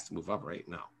can ask to move up, right?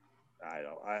 No. I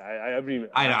don't.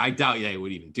 I doubt they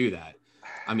would even do that.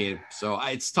 I mean, so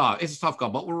it's tough. It's a tough call.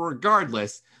 But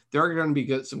regardless, there are going to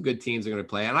be some good teams are going to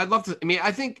play, and I'd love to. I mean,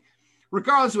 I think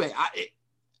regardless of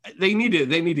they need to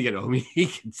get a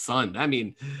Mohegan Sun. I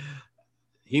mean,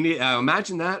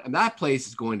 imagine that place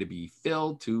is going to be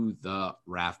filled to the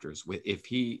rafters with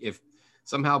if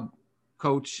somehow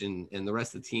Coach and the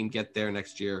rest of the team get there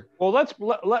next year. Well, let's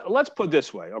put it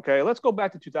this way, okay? Let's go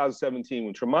back to 2017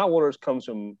 when Tremont Waters comes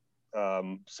from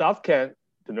South Kent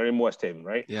to Notre Dame West Haven,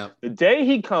 right? Yeah. The day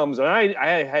he comes, and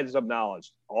I had this up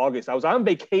knowledge, August, I was on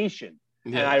vacation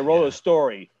and I wrote a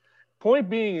story.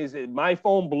 Point being is that my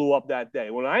phone blew up that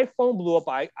day. When my phone blew up,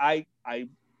 I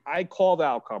called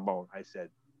Al Carbone. I said,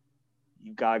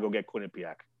 you got to go get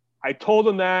Quinnipiac. I told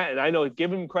him that, and I know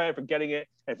give him credit for getting it.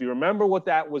 If you remember what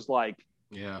that was like,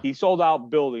 he sold out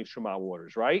buildings, Tremont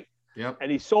Waters, right? Yep.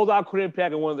 And he sold out Quinnipiac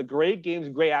in one of the great games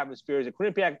and great atmospheres. At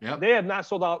Quinnipiac, they have not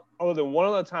sold out other than one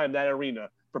other time that arena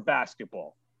for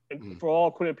basketball. And for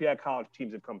all Quinnipiac college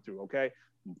teams that come through, okay?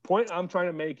 The point I'm trying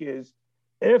to make is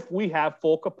if we have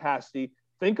full capacity,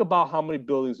 think about how many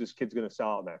buildings this kid's going to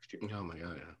sell out next year. Oh, my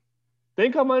God, yeah.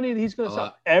 Think how many he's going to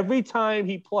sell every time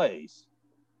he plays.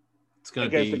 It's going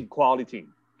to be a quality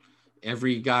team.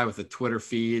 Every guy with a Twitter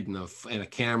feed and a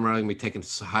camera and be taking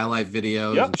highlight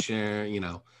videos and sharing,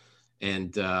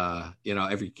 and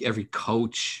every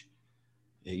coach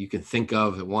you can think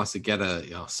of that wants to get a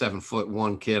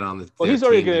 7'1" kid on the. Well, he's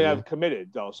already going to have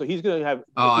committed though, so he's going to have.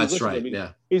 Oh, that's right.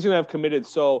 Yeah, he's going to have committed.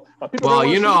 So well,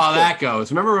 you know how that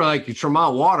goes. Remember, like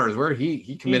Tremont Waters, where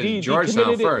he committed to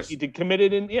Georgetown first. He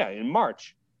committed in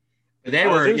March. They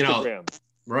were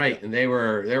right, and they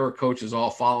were coaches all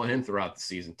following him throughout the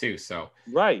season too. So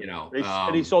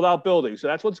and he sold out buildings. So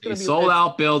that's what's going to be. He sold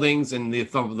out buildings, and the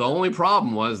only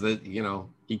problem was that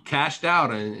he cashed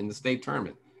out in the state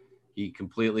tournament. He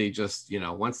completely just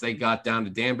once they got down to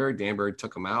Danbury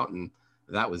took him out, and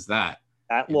that was that.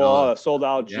 Atlaw sold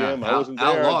out gym. I wasn't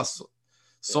there. Outlaw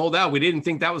sold out. We didn't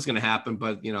think that was going to happen,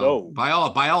 but by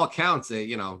all accounts,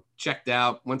 they checked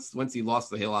out once he lost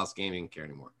the Hill House game. He didn't care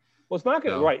anymore. Well, it's not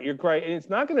going to right. You're right, and it's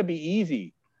not going to be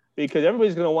easy because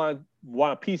everybody's going to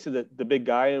want a piece of the big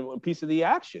guy and a piece of the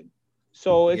action.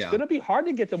 So it's going to be hard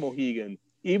to get to Mohegan,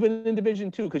 even in Division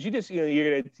II, because you're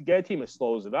going to get a team that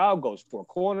slows it out, goes four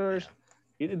corners.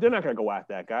 Yeah. They're not going to go at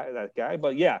that guy.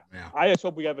 But I just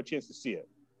hope we have a chance to see it.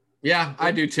 Yeah,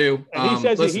 I do too. And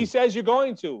he says you're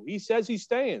going to. He says he's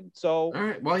staying. So all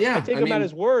right. Well, yeah. I take him at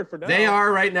his word for now. They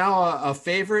are right now a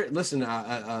favorite. Listen,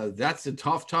 that's a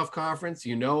tough conference.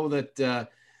 You know that the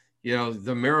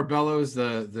Mirabellos,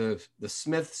 the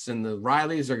Smiths, and the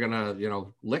Rileys are gonna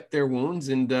lick their wounds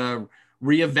and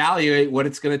reevaluate what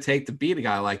it's gonna take to beat a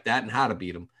guy like that and how to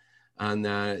beat him.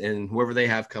 And whoever they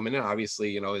have coming in,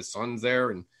 obviously, his son's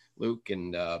there and Luke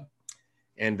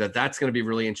and that's going to be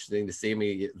really interesting to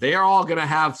see. They are all going to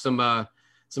have some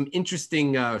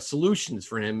interesting solutions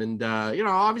for him, and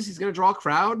obviously he's going to draw a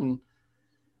crowd, and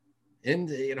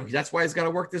that's why he's got to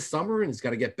work this summer, and he's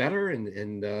got to get better, and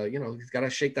he's got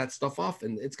to shake that stuff off,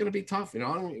 and it's going to be tough.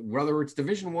 Whether it's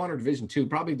Division I or Division II,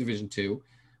 probably Division II.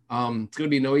 It's going to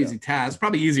be no easy task.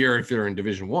 Probably easier if they're in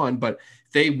Division I, but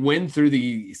if they win through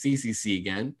the CCC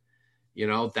again,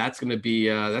 that's going to be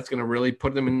that's going to really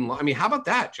put them in. I mean, how about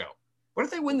that, Joe? What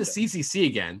if they win the CCC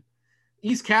again?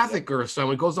 East Catholic or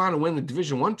someone goes on to win the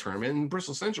Division I tournament, and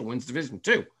Bristol Central wins Division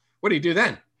II. What do you do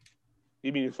then?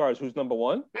 You mean as far as who's number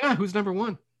one? Yeah, who's number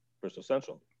one? Bristol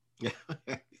Central. Yeah.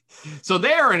 So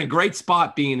they are in a great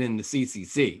spot being in the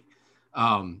CCC.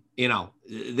 You know,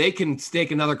 they can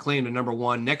stake another claim to number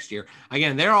one next year.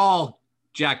 Again, they're all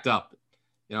jacked up.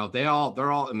 You know, they're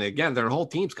all, and again, their whole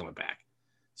team's coming back.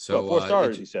 So 4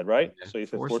 stars, you said, right? Yeah, so you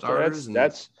said 4 4 stars.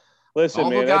 That's listen, all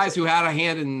man. the guys who had a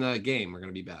hand in the game are going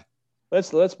to be back. Let's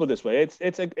put it this way.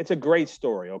 It's a great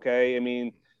story. Okay. I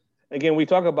mean, again, we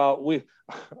talk about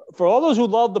for all those who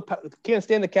can't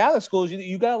stand the Catholic schools,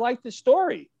 you gotta like this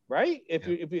story, right? If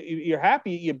you're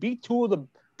happy, you beat 2 of the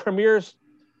premier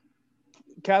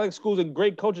Catholic schools and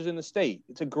great coaches in the state.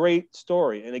 It's a great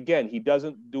story. And again, he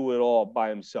doesn't do it all by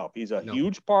himself. He's a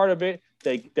huge part of it.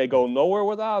 They go nowhere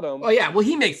without him. Oh yeah, well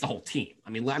he makes the whole team. I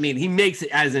mean he makes it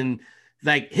as in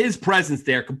like his presence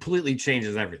there completely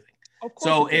changes everything.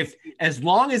 So as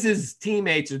long as his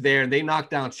teammates are there and they knock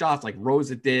down shots like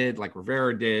Rosa did, like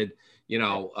Rivera did, you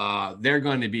know, they're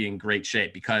going to be in great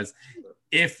shape, because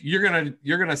if you're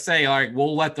gonna say, all right,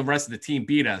 we'll let the rest of the team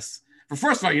beat us.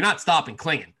 First of all, you're not stopping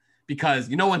Klingon, because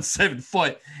no one's 7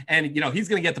 foot, and you know he's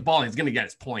going to get the ball and he's going to get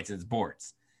his points and his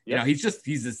boards. Yep. You know, he's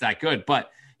just that good. But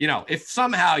you know, if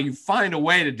somehow you find a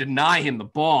way to deny him the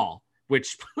ball,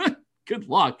 which good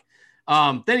luck.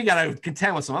 Then you got to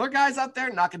contend with some other guys out there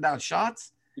knocking down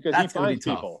shots. Because he finds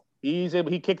people.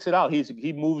 He kicks it out.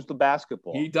 He moves the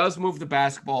basketball. He does move the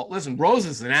basketball. Listen, Rose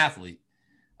is an athlete.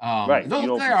 Right. They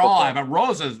are all. But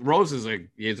Rose is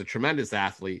a tremendous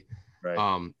athlete.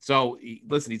 Right. So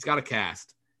listen, he's got a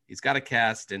cast.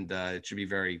 And it should be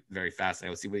very, very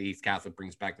fascinating. We'll see what East Catholic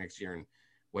brings back next year and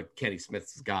what Kenny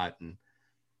Smith's got. And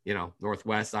you know,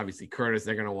 Northwest, obviously Curtis,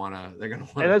 they're gonna want to.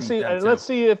 And let's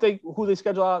see if who they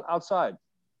schedule outside.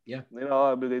 Yeah, you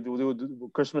know, do they do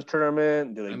Christmas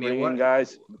tournament? Do they bring in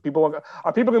guys?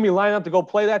 Are people gonna be lining up to go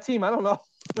play that team? I don't know.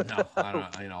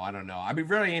 No, I don't know. I'd be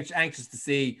really anxious to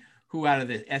see who out of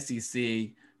the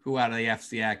SEC, who out of the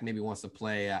FCAC maybe wants to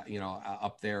play.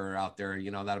 Up there or out there. You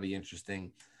know, that'll be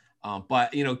interesting.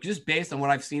 But you know, just based on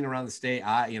what I've seen around the state,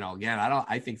 I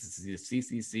think this is the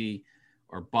CCC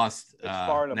or bust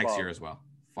next year as well.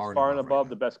 Far and above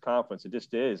the best conference. It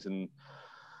just is. And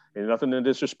nothing to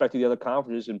disrespect to the other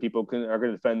conferences, and people are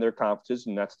going to defend their conferences,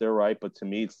 and that's their right. But to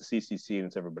me, it's the CCC and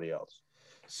it's everybody else.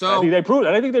 So I think they proved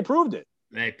it.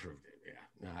 They proved it.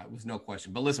 Yeah, it was no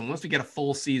question. But listen, once we get a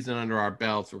full season under our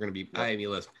belts, we're going to be. I mean,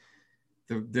 listen,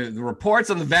 the reports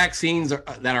on the vaccines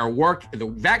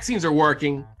the vaccines are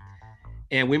working,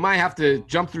 and we might have to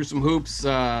jump through some hoops.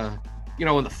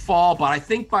 In the fall, but I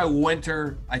think by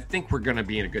winter, we're going to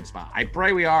be in a good spot. I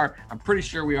pray we are. I'm pretty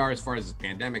sure we are as far as this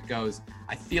pandemic goes.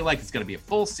 I feel like it's going to be a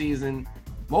full season,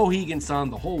 Mohegan Sun,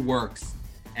 the whole works.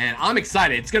 And I'm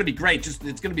excited. It's going to be great. It's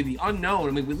going to be the unknown.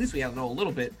 I mean, at least we have to know a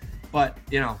little bit, but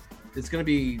it's going to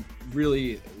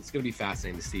be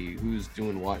fascinating to see who's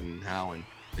doing what and how, and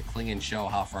the Klingon show,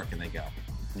 how far can they go?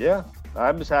 Yeah.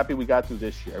 I'm just happy we got through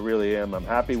this year. I really am. I'm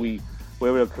happy we were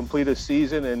able to complete a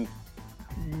season and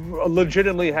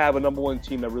legitimately have a number one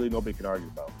team that really nobody can argue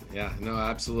about. Yeah, no,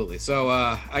 absolutely. So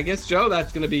I guess, Joe,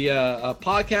 that's going to be a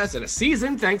podcast and a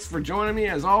season. Thanks for joining me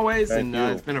as always.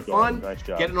 It's been fun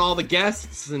getting all the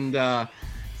guests, and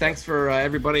thanks for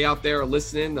everybody out there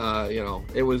listening.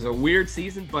 It was a weird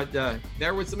season, but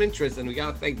there was some interest, and we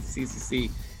got to thank the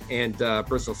CCC and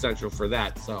Bristol Central for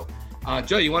that. So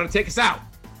Joe, you want to take us out?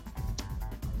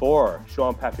 For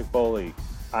Sean Patrick Foley,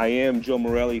 I am Joe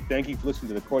Morelli. Thank you for listening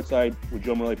to the Courtside with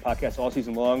Joe Morelli podcast all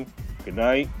season long. Good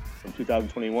night from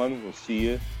 2021. We'll see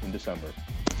you in December.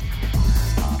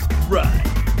 Right.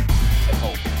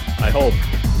 I hope.